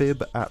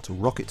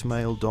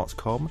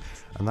contrafib@rocketmail.com,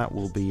 and that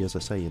will be, as I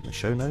say, in the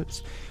show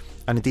notes.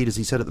 And indeed, as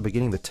he said at the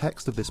beginning, the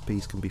text of this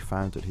piece can be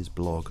found at his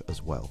blog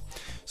as well.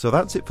 So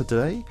that's it for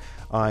today.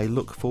 I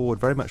look forward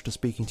very much to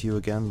speaking to you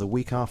again the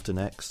week after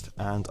next,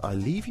 and I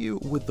leave you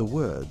with the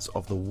words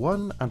of the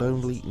one and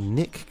only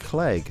Nick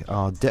Clegg,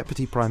 our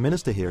Deputy Prime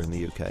Minister here in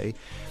the UK.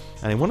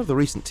 And in one of the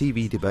recent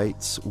TV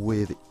debates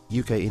with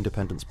UK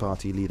Independence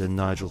Party leader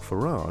Nigel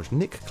Farage,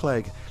 Nick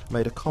Clegg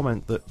made a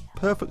comment that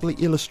perfectly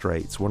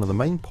illustrates one of the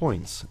main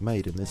points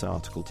made in this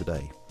article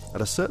today.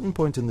 At a certain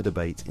point in the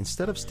debate,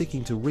 instead of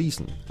sticking to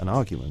reason and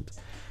argument,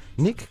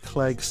 Nick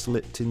Clegg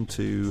slipped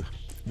into,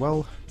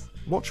 well,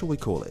 what shall we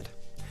call it?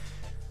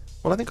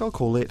 Well, I think I'll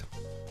call it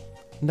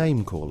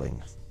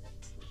name-calling.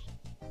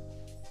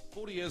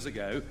 40 years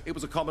ago, it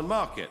was a common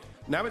market.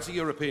 Now it's a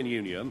European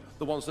Union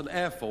that wants an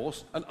air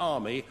force, an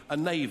army, a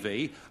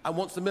navy, and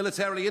wants to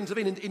militarily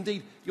intervene.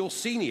 Indeed, one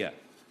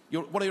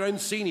of your own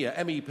senior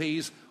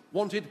MEPs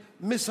wanted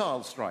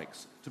missile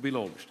strikes to be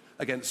launched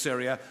against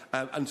Syria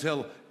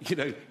until,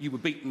 you were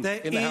beaten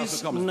in the House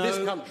of Commons.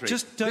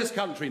 This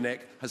country,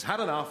 Nick, has had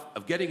enough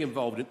of getting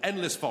involved in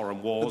endless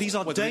foreign wars. But these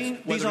are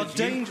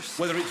dangerous.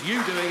 Whether it's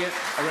you doing it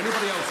or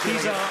anybody else doing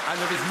it. And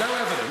there is no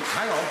evidence,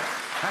 hang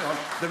on,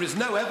 there is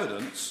no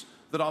evidence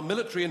that our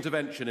military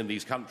intervention in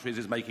these countries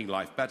is making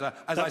life better.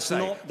 As I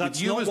say,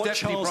 with you as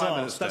Deputy Prime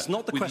Minister, that's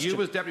not the question. With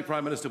you as Deputy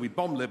Prime Minister, we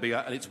bombed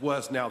Libya, and it's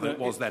worse now than it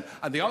was then.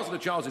 And the answer to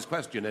Charles's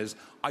question is,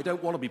 I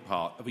don't want to be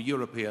part of a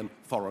European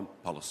foreign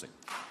policy.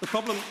 The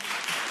problem...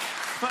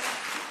 But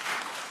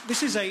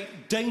this is a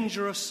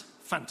dangerous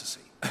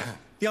fantasy.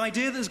 The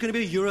idea that there's going to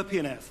be a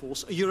European Air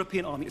Force, a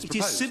European army, it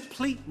is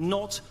simply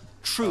not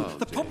true.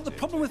 The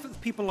problem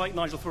with people like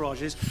Nigel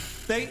Farage is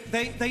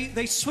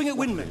they swing at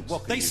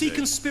windmills. They see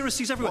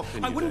conspiracies everywhere.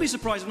 I wouldn't be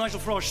surprised if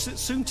Nigel Farage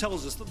soon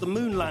tells us that the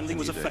moon landing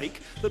was a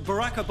fake, that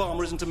Barack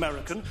Obama isn't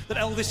American, that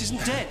Elvis isn't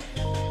dead.